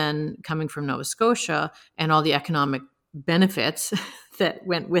 rather than coming from Nova Scotia and all the economic benefits that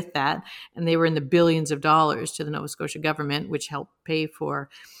went with that, and they were in the billions of dollars to the Nova Scotia government, which helped pay for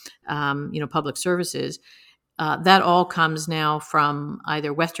public services. That all comes now from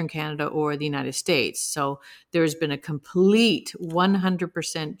either Western Canada or the United States. So there's been a complete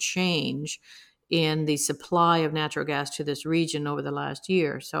 100% change in the supply of natural gas to this region over the last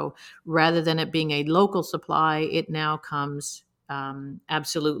year. So rather than it being a local supply, it now comes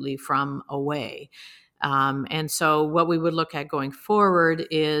absolutely from away. And so what we would look at going forward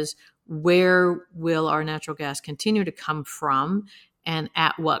is where will our natural gas continue to come from and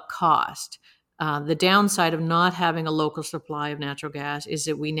at what cost? The downside of not having a local supply of natural gas is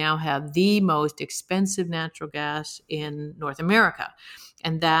that we now have the most expensive natural gas in North America.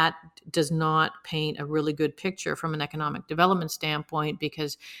 And that does not paint a really good picture from an economic development standpoint,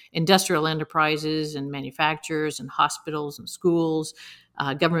 because industrial enterprises and manufacturers and hospitals and schools,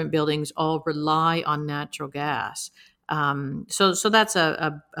 government buildings all rely on natural gas. So that's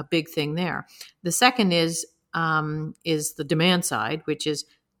a big thing there. The second is the demand side, which is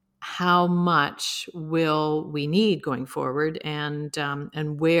how much will we need going forward, and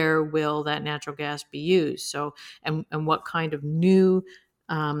where will that natural gas be used? So, and what kind of new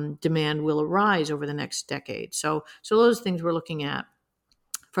demand will arise over the next decade? So those things we're looking at.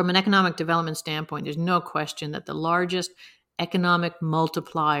 From an economic development standpoint, there's no question that the largest economic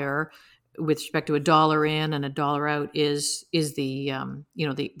multiplier with respect to a dollar in and a dollar out is the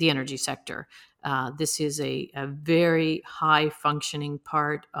energy sector. This is a very high functioning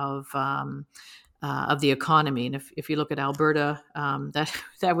part of the economy, and if you look at Alberta,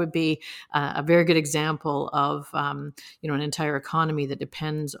 that would be a very good example of an entire economy that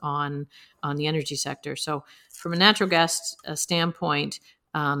depends on the energy sector. So, from a natural gas standpoint,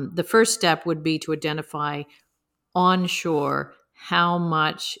 the first step would be to identify onshore how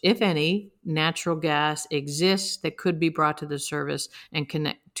much, if any, natural gas exists that could be brought to the surface and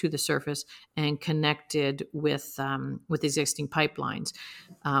connected with existing pipelines.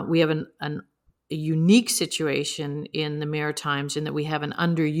 We have a unique situation in the Maritimes in that we have an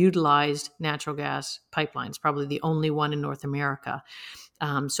underutilized natural gas pipeline. It's probably the only one in North America.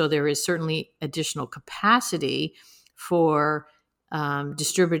 So there is certainly additional capacity for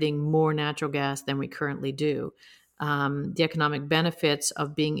distributing more natural gas than we currently do. The economic benefits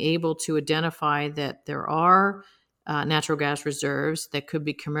of being able to identify that there are natural gas reserves that could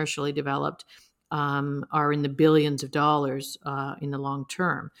be commercially developed are in the billions of dollars in the long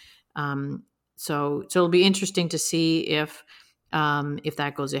term. So it'll be interesting to see if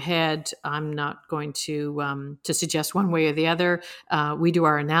that goes ahead. I'm not going to suggest one way or the other. We do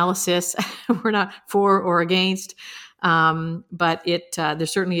our analysis. We're not for or against. But there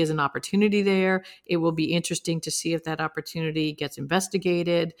certainly is an opportunity there. It will be interesting to see if that opportunity gets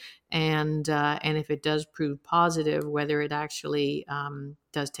investigated, and if it does prove positive, whether it actually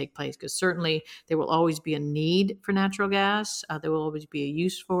does take place. Because certainly there will always be a need for natural gas. There will always be a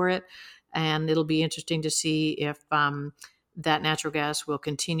use for it, and it'll be interesting to see if that natural gas will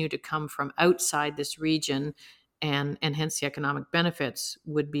continue to come from outside this region, and hence the economic benefits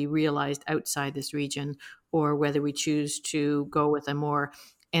would be realized outside this region, or whether we choose to go with a more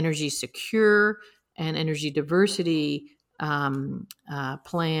energy secure and energy diversity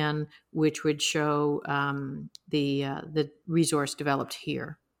plan, which would show the resource developed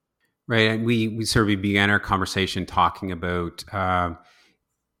here. Right, and we sort of began our conversation talking about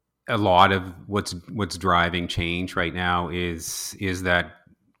a lot of what's driving change right now is that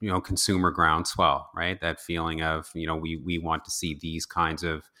consumer groundswell, right? That feeling of we want to see these kinds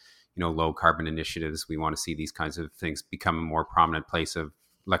of low carbon initiatives. We want to see these kinds of things become a more prominent place of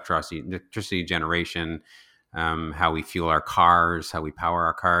electricity generation, how we fuel our cars, how we power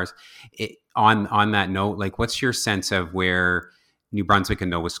our cars. On that note, like, what's your sense of where New Brunswick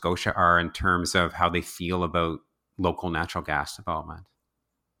and Nova Scotia are in terms of how they feel about local natural gas development?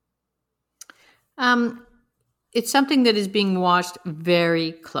 It's something that is being watched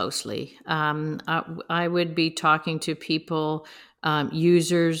very closely. I would be talking to people,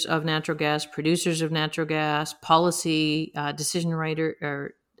 users of natural gas, producers of natural gas, policy decision writer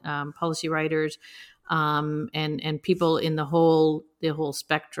or policy writers, and people in the whole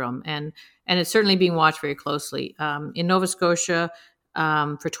spectrum. And it's certainly being watched very closely. In Nova Scotia,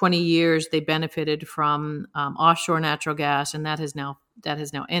 for 20 years, they benefited from offshore natural gas, and that has now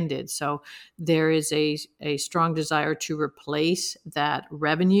ended. So there is a strong desire to replace that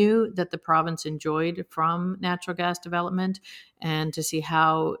revenue that the province enjoyed from natural gas development, and to see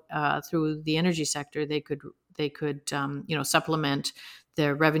how through the energy sector they could supplement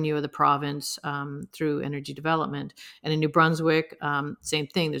the revenue of the province through energy development. And in New Brunswick, same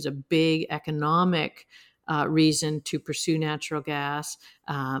thing. There's a big economic reason to pursue natural gas.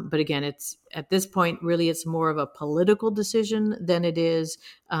 But again, it's at this point, really, it's more of a political decision than it is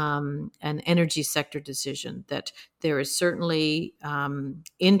an energy sector decision. That there is certainly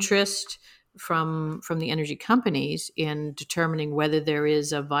interest from the energy companies in determining whether there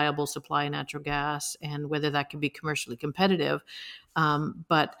is a viable supply of natural gas and whether that can be commercially competitive.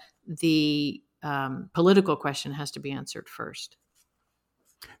 But the political question has to be answered first.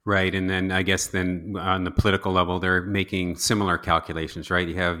 Right, and then I guess then on the political level, they're making similar calculations, right?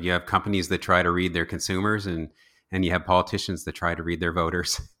 You have companies that try to read their consumers, and you have politicians that try to read their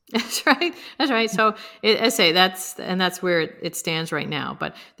voters. That's right. That's right. So I say that's where it stands right now.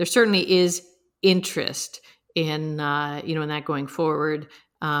 But there certainly is interest in in that going forward.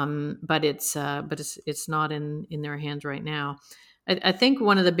 But it's not in their hands right now. I think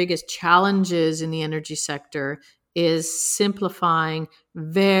one of the biggest challenges in the energy sector is simplifying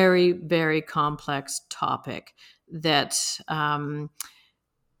very, very complex topic that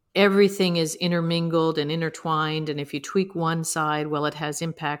everything is intermingled and intertwined. And if you tweak one side, well, it has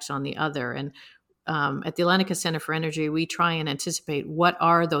impacts on the other. And at the Atlantica Center for Energy, we try and anticipate what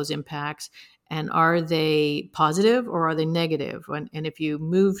are those impacts, and are they positive or are they negative? And if you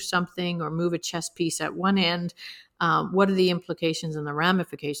move something or move a chess piece at one end, what are the implications and the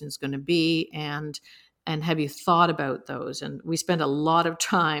ramifications going to be? And have you thought about those? And we spend a lot of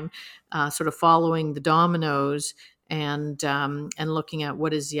time sort of following the dominoes and looking at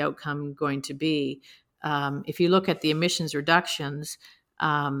what is the outcome going to be. If you look at the emissions reductions,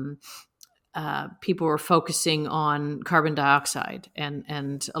 people are focusing on carbon dioxide,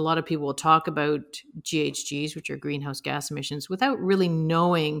 and a lot of people will talk about GHGs, which are greenhouse gas emissions, without really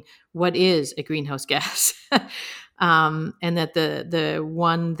knowing what is a greenhouse gas, and that the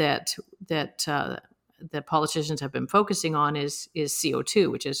one that the politicians have been focusing on is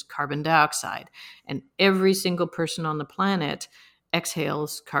CO2, which is carbon dioxide. And every single person on the planet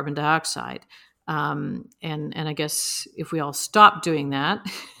exhales carbon dioxide. And I guess if we all stopped doing that,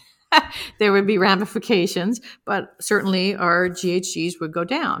 there would be ramifications, but certainly our GHGs would go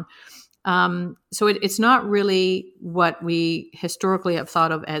down. So it's not really what we historically have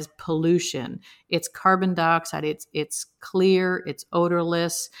thought of as pollution. It's carbon dioxide. It's clear, it's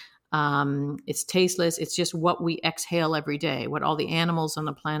odorless, it's tasteless. It's just what we exhale every day, what all the animals on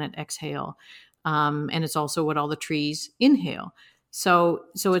the planet exhale. And it's also what all the trees inhale. So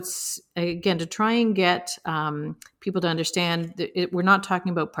it's, again, to try and get people to understand that we're not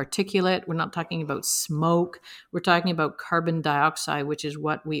talking about particulate. We're not talking about smoke. We're talking about carbon dioxide, which is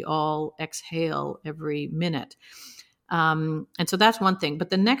what we all exhale every minute. And so that's one thing. But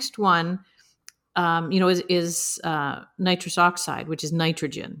the next one, is nitrous oxide, which is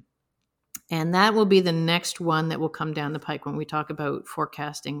nitrogen. And that will be the next one that will come down the pike when we talk about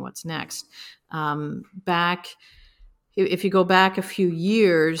forecasting what's next. If you go back a few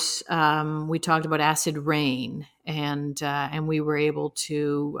years, we talked about acid rain, and we were able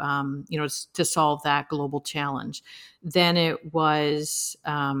to, to solve that global challenge. Then it was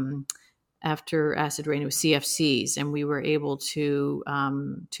after acid rain, it was CFCs, and we were able to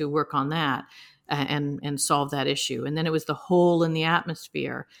work on that and solve that issue. And then it was the hole in the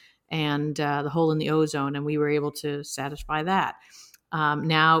atmosphere and the hole in the ozone, and we were able to satisfy that.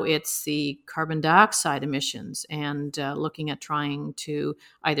 Now it's the carbon dioxide emissions and looking at trying to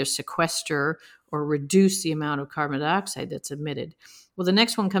either sequester or reduce the amount of carbon dioxide that's emitted. Well, the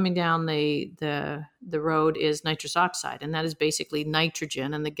next one coming down the road is nitrous oxide, and that is basically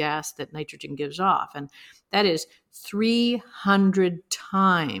nitrogen and the gas that nitrogen gives off. And that is 300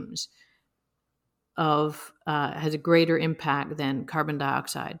 times has a greater impact than carbon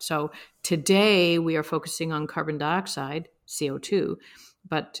dioxide. So today we are focusing on carbon dioxide, CO2,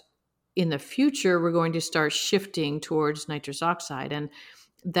 but in the future we're going to start shifting towards nitrous oxide, and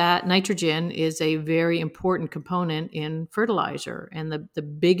that nitrogen is a very important component in fertilizer, and the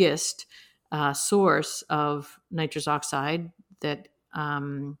biggest source of nitrous oxide that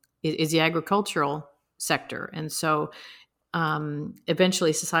is the agricultural sector. And so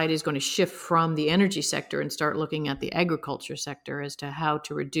eventually society is going to shift from the energy sector and start looking at the agriculture sector as to how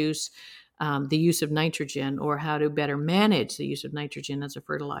to reduce the use of nitrogen, or how to better manage the use of nitrogen as a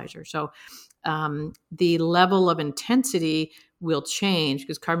fertilizer. So the level of intensity will change,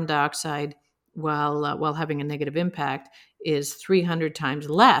 because carbon dioxide, while having a negative impact, is 300 times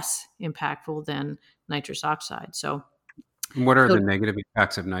less impactful than nitrous oxide. So what are the negative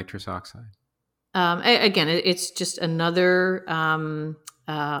impacts of nitrous oxide? Again, it's just another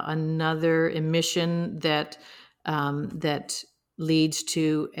emission that leads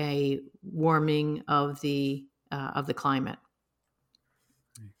to a warming of the climate.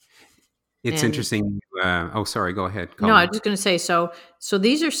 It's interesting. Sorry, go ahead. No, I was just going to say, so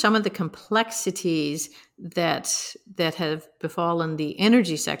these are some of the complexities that have befallen the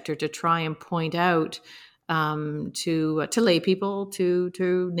energy sector to try and point out to lay people,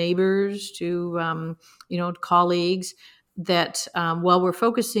 to neighbors, to colleagues, that while we're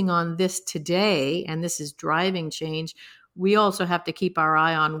focusing on this today, and this is driving change, we also have to keep our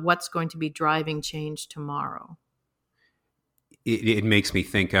eye on what's going to be driving change tomorrow. it makes me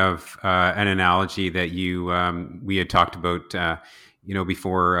think of an analogy that we had talked about,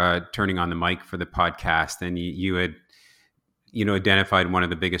 before turning on the mic for the podcast, and you had identified one of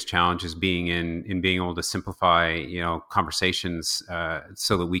the biggest challenges being in being able to simplify conversations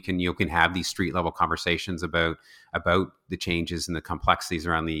so that we can have these street level conversations about the changes and the complexities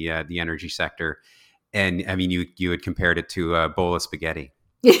around the energy sector. And I mean, you had compared it to a bowl of spaghetti.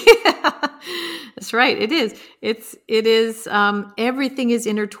 Yeah, that's right. It is. It is. Everything is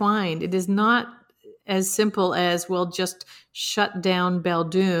intertwined. It is not as simple as, well, just shut down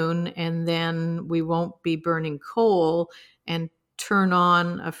Baldoon and then we won't be burning coal and turn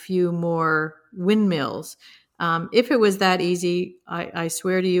on a few more windmills. If it was that easy, I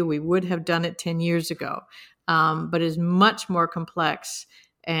swear to you, we would have done it 10 years ago. But it's much more complex.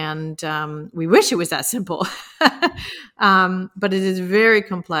 And we wish it was that simple. But it is very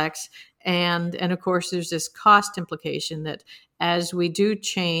complex. And of course, there's this cost implication that as we do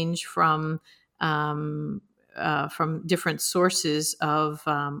change from different sources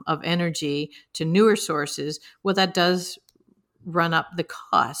of energy to newer sources, well, that does run up the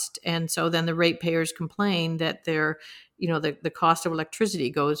cost. And so then the ratepayers complain that the cost of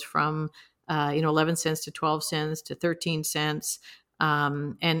electricity goes from 11 cents to 12 cents to 13 cents.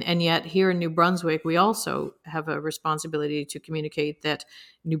 And yet here in New Brunswick, we also have a responsibility to communicate that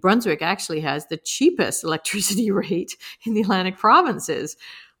New Brunswick actually has the cheapest electricity rate in the Atlantic provinces.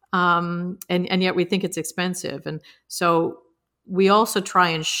 And yet we think it's expensive. And so we also try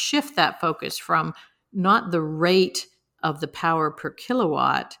and shift that focus from not the rate of the power per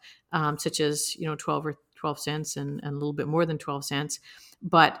kilowatt, such as 12 cents and a little bit more than 12 cents,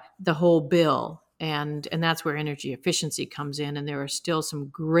 but the whole bill. And that's where energy efficiency comes in. And there are still some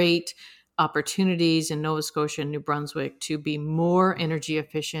great opportunities in Nova Scotia and New Brunswick to be more energy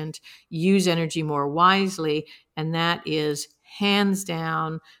efficient, use energy more wisely. And that is hands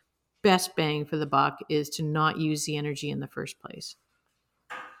down best bang for the buck, is to not use the energy in the first place.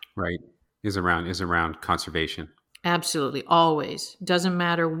 Right. Is around conservation. Absolutely. Always. Doesn't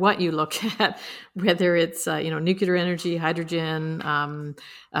matter what you look at, whether it's, nuclear energy, hydrogen,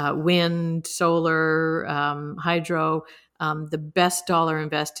 wind, solar, hydro. The best dollar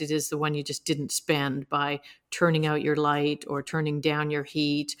invested is the one you just didn't spend by turning out your light or turning down your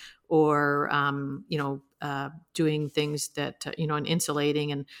heat or, doing things that, and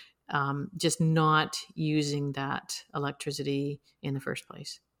insulating and just not using that electricity in the first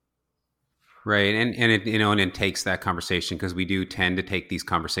place. Right. And it takes that conversation, because we do tend to take these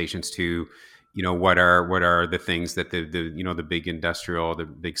conversations to, what are the things that the big industrial, the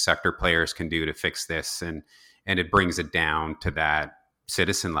big sector players can do to fix this. And it brings it down to that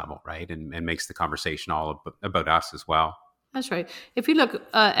citizen level, right? And makes the conversation all about us as well. That's right. If you look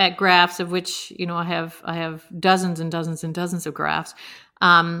at graphs, of which, I have dozens and dozens and dozens of graphs,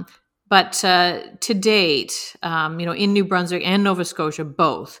 but to date, in New Brunswick and Nova Scotia,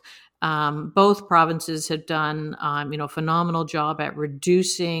 both provinces have done, a phenomenal job at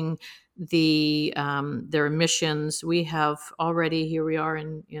reducing their emissions. We have already, here we are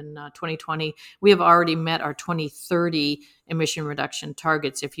in 2020, we have already met our 2030 emission reduction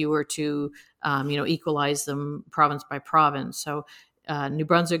targets if you were to, equalize them province by province. So New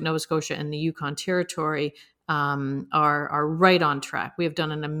Brunswick, Nova Scotia, and the Yukon Territory are right on track. We have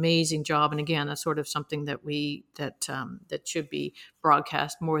done an amazing job, and again, that's sort of something that that should be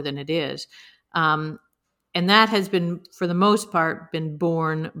broadcast more than it is. And that has been, for the most part, been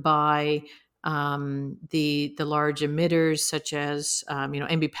borne by the large emitters such as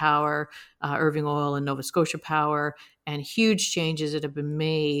NB Power, Irving Oil, and Nova Scotia Power, and huge changes that have been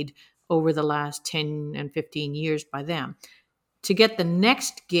made over the last 10 and 15 years by them. To get the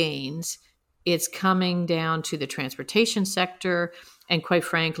next gains, it's coming down to the transportation sector and, quite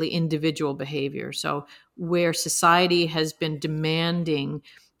frankly, individual behavior. So where society has been demanding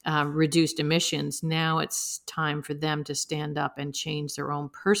reduced emissions, now it's time for them to stand up and change their own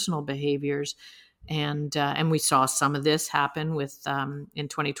personal behaviors. And we saw some of this happen with in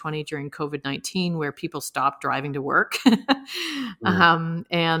 2020 during COVID-19, where people stopped driving to work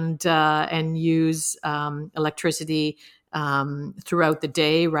and use electricity throughout the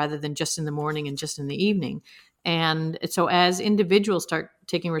day rather than just in the morning and just in the evening. And so as individuals start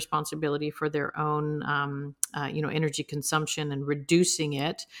taking responsibility for their own, energy consumption and reducing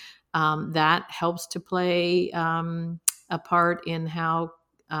it, that helps to play a part in how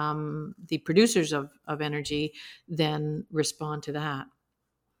the producers of energy then respond to that.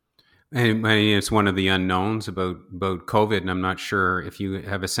 And it's one of the unknowns about COVID, and I'm not sure if you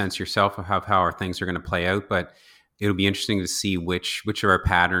have a sense yourself of how our things are going to play out, but it'll be interesting to see which of our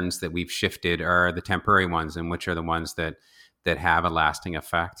patterns that we've shifted are the temporary ones and which are the ones that that have a lasting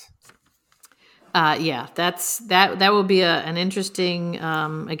effect? That will be an interesting,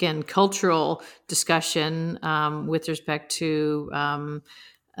 again, cultural discussion with respect to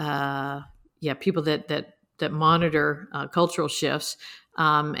people that monitor cultural shifts,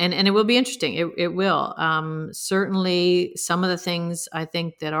 and it will be interesting. It will certainly some of the things I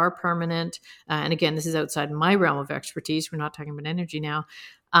think that are permanent, and again, this is outside my realm of expertise. We're not talking about energy now.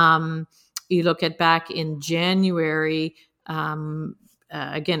 You look at back in January.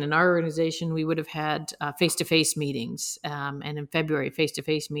 Again, in our organization, we would have had face-to-face meetings, and in February,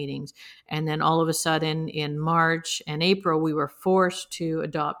 face-to-face meetings. And then all of a sudden, in March and April, we were forced to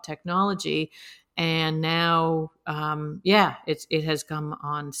adopt technology. And now, it has come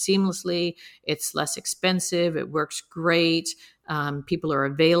on seamlessly. It's less expensive. It works great. People are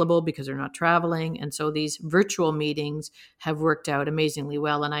available because they're not traveling. And so these virtual meetings have worked out amazingly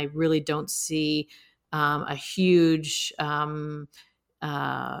well. And I really don't see a huge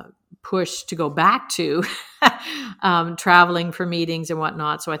push to go back to traveling for meetings and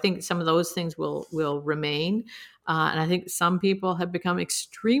whatnot. So I think some of those things will remain. And I think some people have become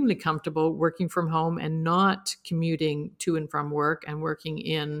extremely comfortable working from home and not commuting to and from work and working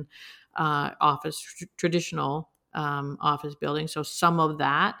in traditional office buildings. So some of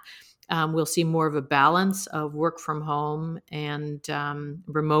that we'll see more of a balance of work from home and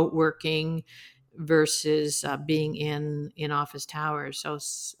remote working versus being in office towers. So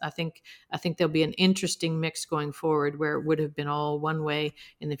I think there'll be an interesting mix going forward where it would have been all one way.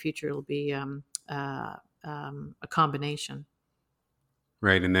 In the future, it'll be a combination.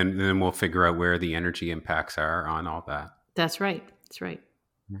 Right, and then we'll figure out where the energy impacts are on all that. That's right.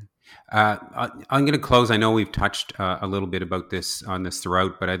 I'm going to close. I know we've touched a little bit about this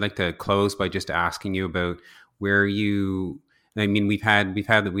throughout, but I'd like to close by just asking you about where you. I mean,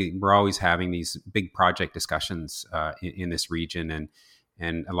 we're always having these big project discussions in this region,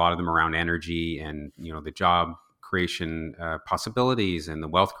 and a lot of them around energy and the job creation possibilities and the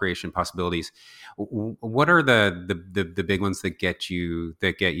wealth creation possibilities. What are the big ones that get you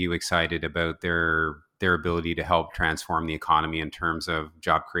excited about their ability to help transform the economy in terms of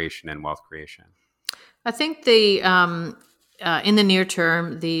job creation and wealth creation? I think in the near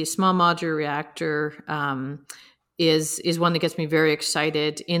term, the small modular reactor is one that gets me very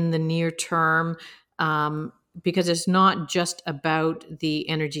excited in the near term, because it's not just about the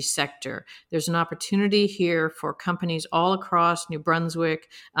energy sector. There's an opportunity here for companies all across New Brunswick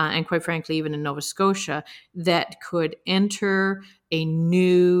and quite frankly, even in Nova Scotia, that could enter a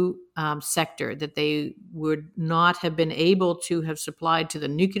new sector that they would not have been able to have supplied to the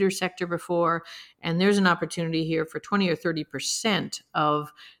nuclear sector before. And there's an opportunity here for 20 or 30%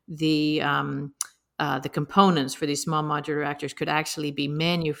 of the components for these small modular reactors could actually be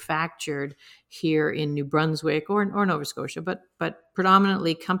manufactured here in New Brunswick or Nova Scotia, but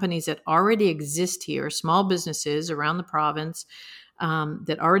predominantly companies that already exist here, small businesses around the province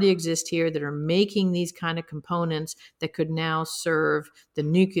that already exist here that are making these kind of components that could now serve the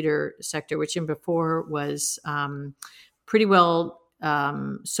nuclear sector, which in before was pretty well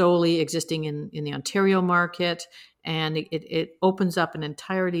solely existing in the Ontario market. And it opens up an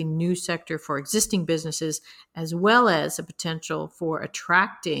entirely new sector for existing businesses, as well as a potential for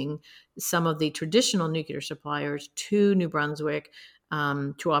attracting some of the traditional nuclear suppliers to New Brunswick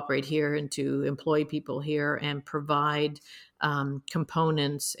to operate here and to employ people here and provide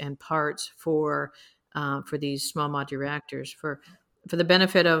components and parts for these small modular reactors. For the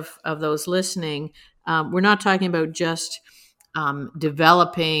benefit of those listening, we're not talking about just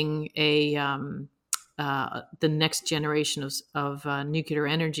developing the next generation of nuclear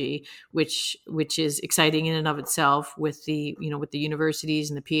energy, which is exciting in and of itself with the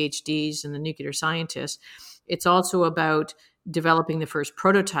universities and the PhDs and the nuclear scientists. It's also about developing the first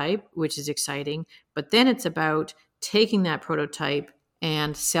prototype, which is exciting, but then it's about taking that prototype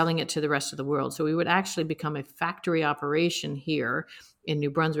and selling it to the rest of the world. So we would actually become a factory operation here in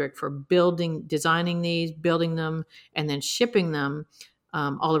New Brunswick for designing these, building them, and then shipping them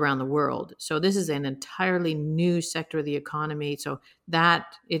all around the world. So this is an entirely new sector of the economy. So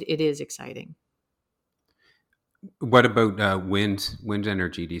that it is exciting. What about wind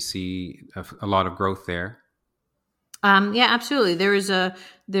energy? Do you see a lot of growth there? Yeah, absolutely. There's a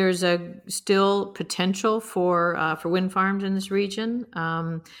still potential for wind farms in this region,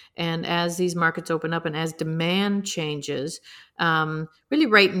 and as these markets open up and as demand changes, really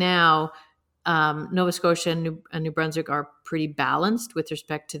right now, Nova Scotia and New Brunswick are pretty balanced with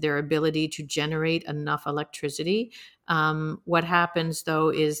respect to their ability to generate enough electricity. What happens, though,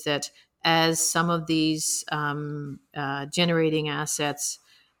 is that as some of these generating assets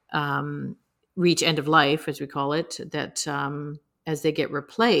reach end of life, as we call it, that as they get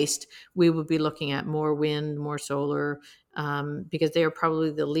replaced, we will be looking at more wind, more solar, because they are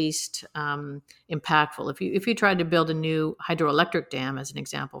probably the least impactful. If you tried to build a new hydroelectric dam, as an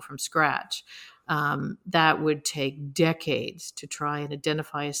example, from scratch, that would take decades to try and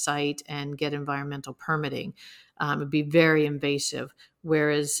identify a site and get environmental permitting. It would be very invasive.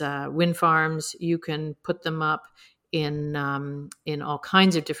 Whereas wind farms, you can put them up in all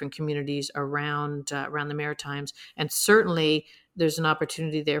kinds of different communities around the Maritimes, and certainly there's an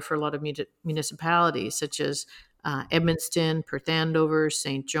opportunity there for a lot of municipalities, such as Edmundston, Perth Andover,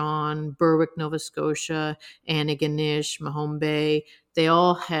 St. John, Berwick, Nova Scotia, Antigonish, Mahone Bay. They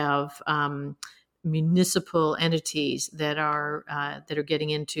all have municipal entities that are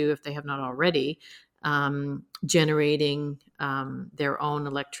getting into, if they have not already, generating their own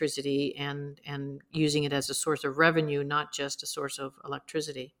electricity and using it as a source of revenue, not just a source of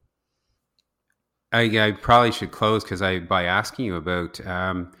electricity. I probably should close by asking you about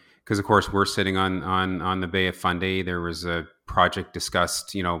because of course we're sitting on the Bay of Fundy. There was a project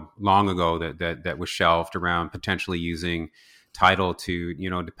discussed long ago that was shelved around potentially using tidal to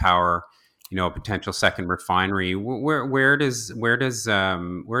power a potential second refinery. Where does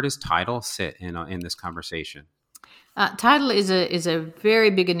tidal sit in this conversation? Tidal is a very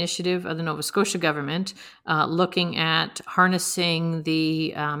big initiative of the Nova Scotia government, looking at harnessing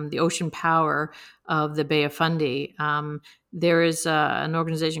the ocean power of the Bay of Fundy. There is an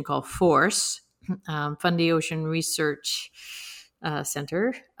organization called FORCE, Fundy Ocean Research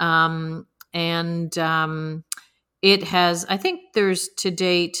Center, and it has, I think there's to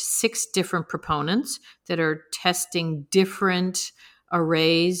date 6 different proponents that are testing different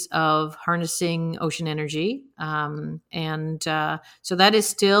arrays of harnessing ocean energy. So that is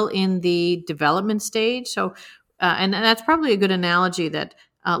still in the development stage. So, and that's probably a good analogy that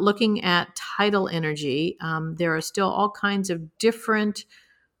looking at tidal energy, there are still all kinds of different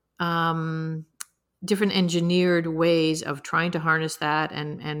engineered ways of trying to harness that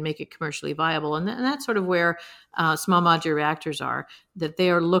and make it commercially viable. And that's sort of where small modular reactors are, that they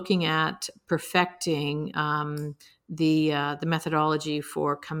are looking at perfecting the methodology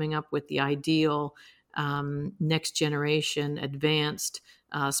for coming up with the ideal next generation advanced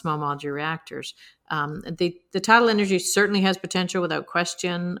small modular reactors. The tidal energy certainly has potential without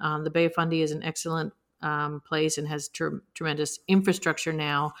question. The Bay of Fundy is an excellent place and has tremendous infrastructure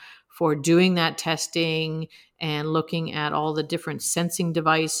now for doing that testing and looking at all the different sensing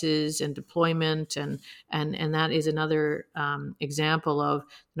devices and deployment. And that is another example of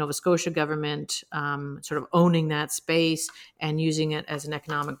Nova Scotia government sort of owning that space and using it as an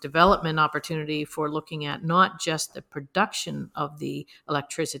economic development opportunity for looking at not just the production of the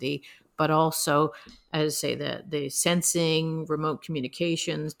electricity, but also, as I say, the sensing, remote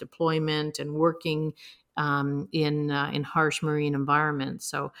communications, deployment, and working in harsh marine environments.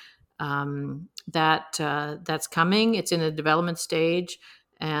 So that's coming. It's in a development stage,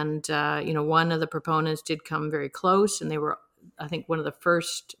 and one of the proponents did come very close, and they were, I think, one of the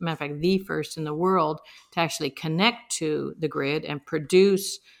first, matter of fact, the first in the world to actually connect to the grid and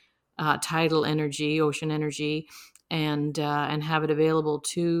produce tidal energy, ocean energy, and have it available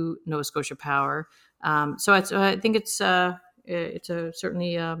to Nova Scotia Power. So I think it's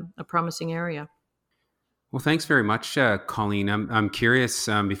certainly a promising area. Well, thanks very much, Colleen. I'm curious,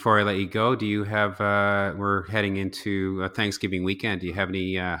 before I let you go, do you have, we're heading into Thanksgiving weekend. Do you have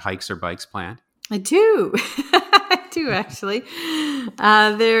any hikes or bikes planned? I do. I do, actually.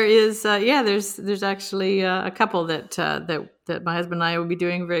 There is, there's actually a couple that my husband and I will be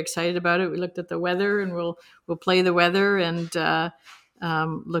doing. Very excited about it. We looked at the weather, and we'll play the weather and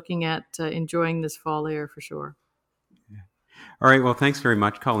looking at enjoying this fall air for sure. Yeah. All right. Well, thanks very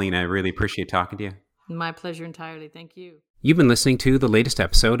much, Colleen. I really appreciate talking to you. My pleasure entirely. Thank you. You've been listening to the latest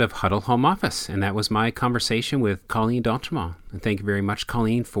episode of Huddle Home Office, and that was my conversation with Colleen D'Entremont. And thank you very much,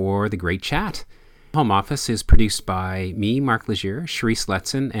 Colleen, for the great chat. Home Office is produced by me, Mark Legier, Cherise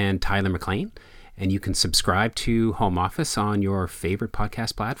Letson, and Tyler McLean. And you can subscribe to Home Office on your favorite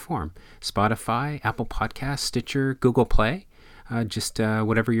podcast platform: Spotify, Apple Podcasts, Stitcher, Google Play.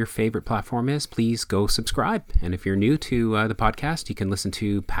 Whatever your favorite platform is, please go subscribe. And if you're new to the podcast, you can listen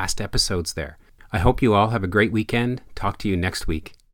to past episodes there. I hope you all have a great weekend. Talk to you next week.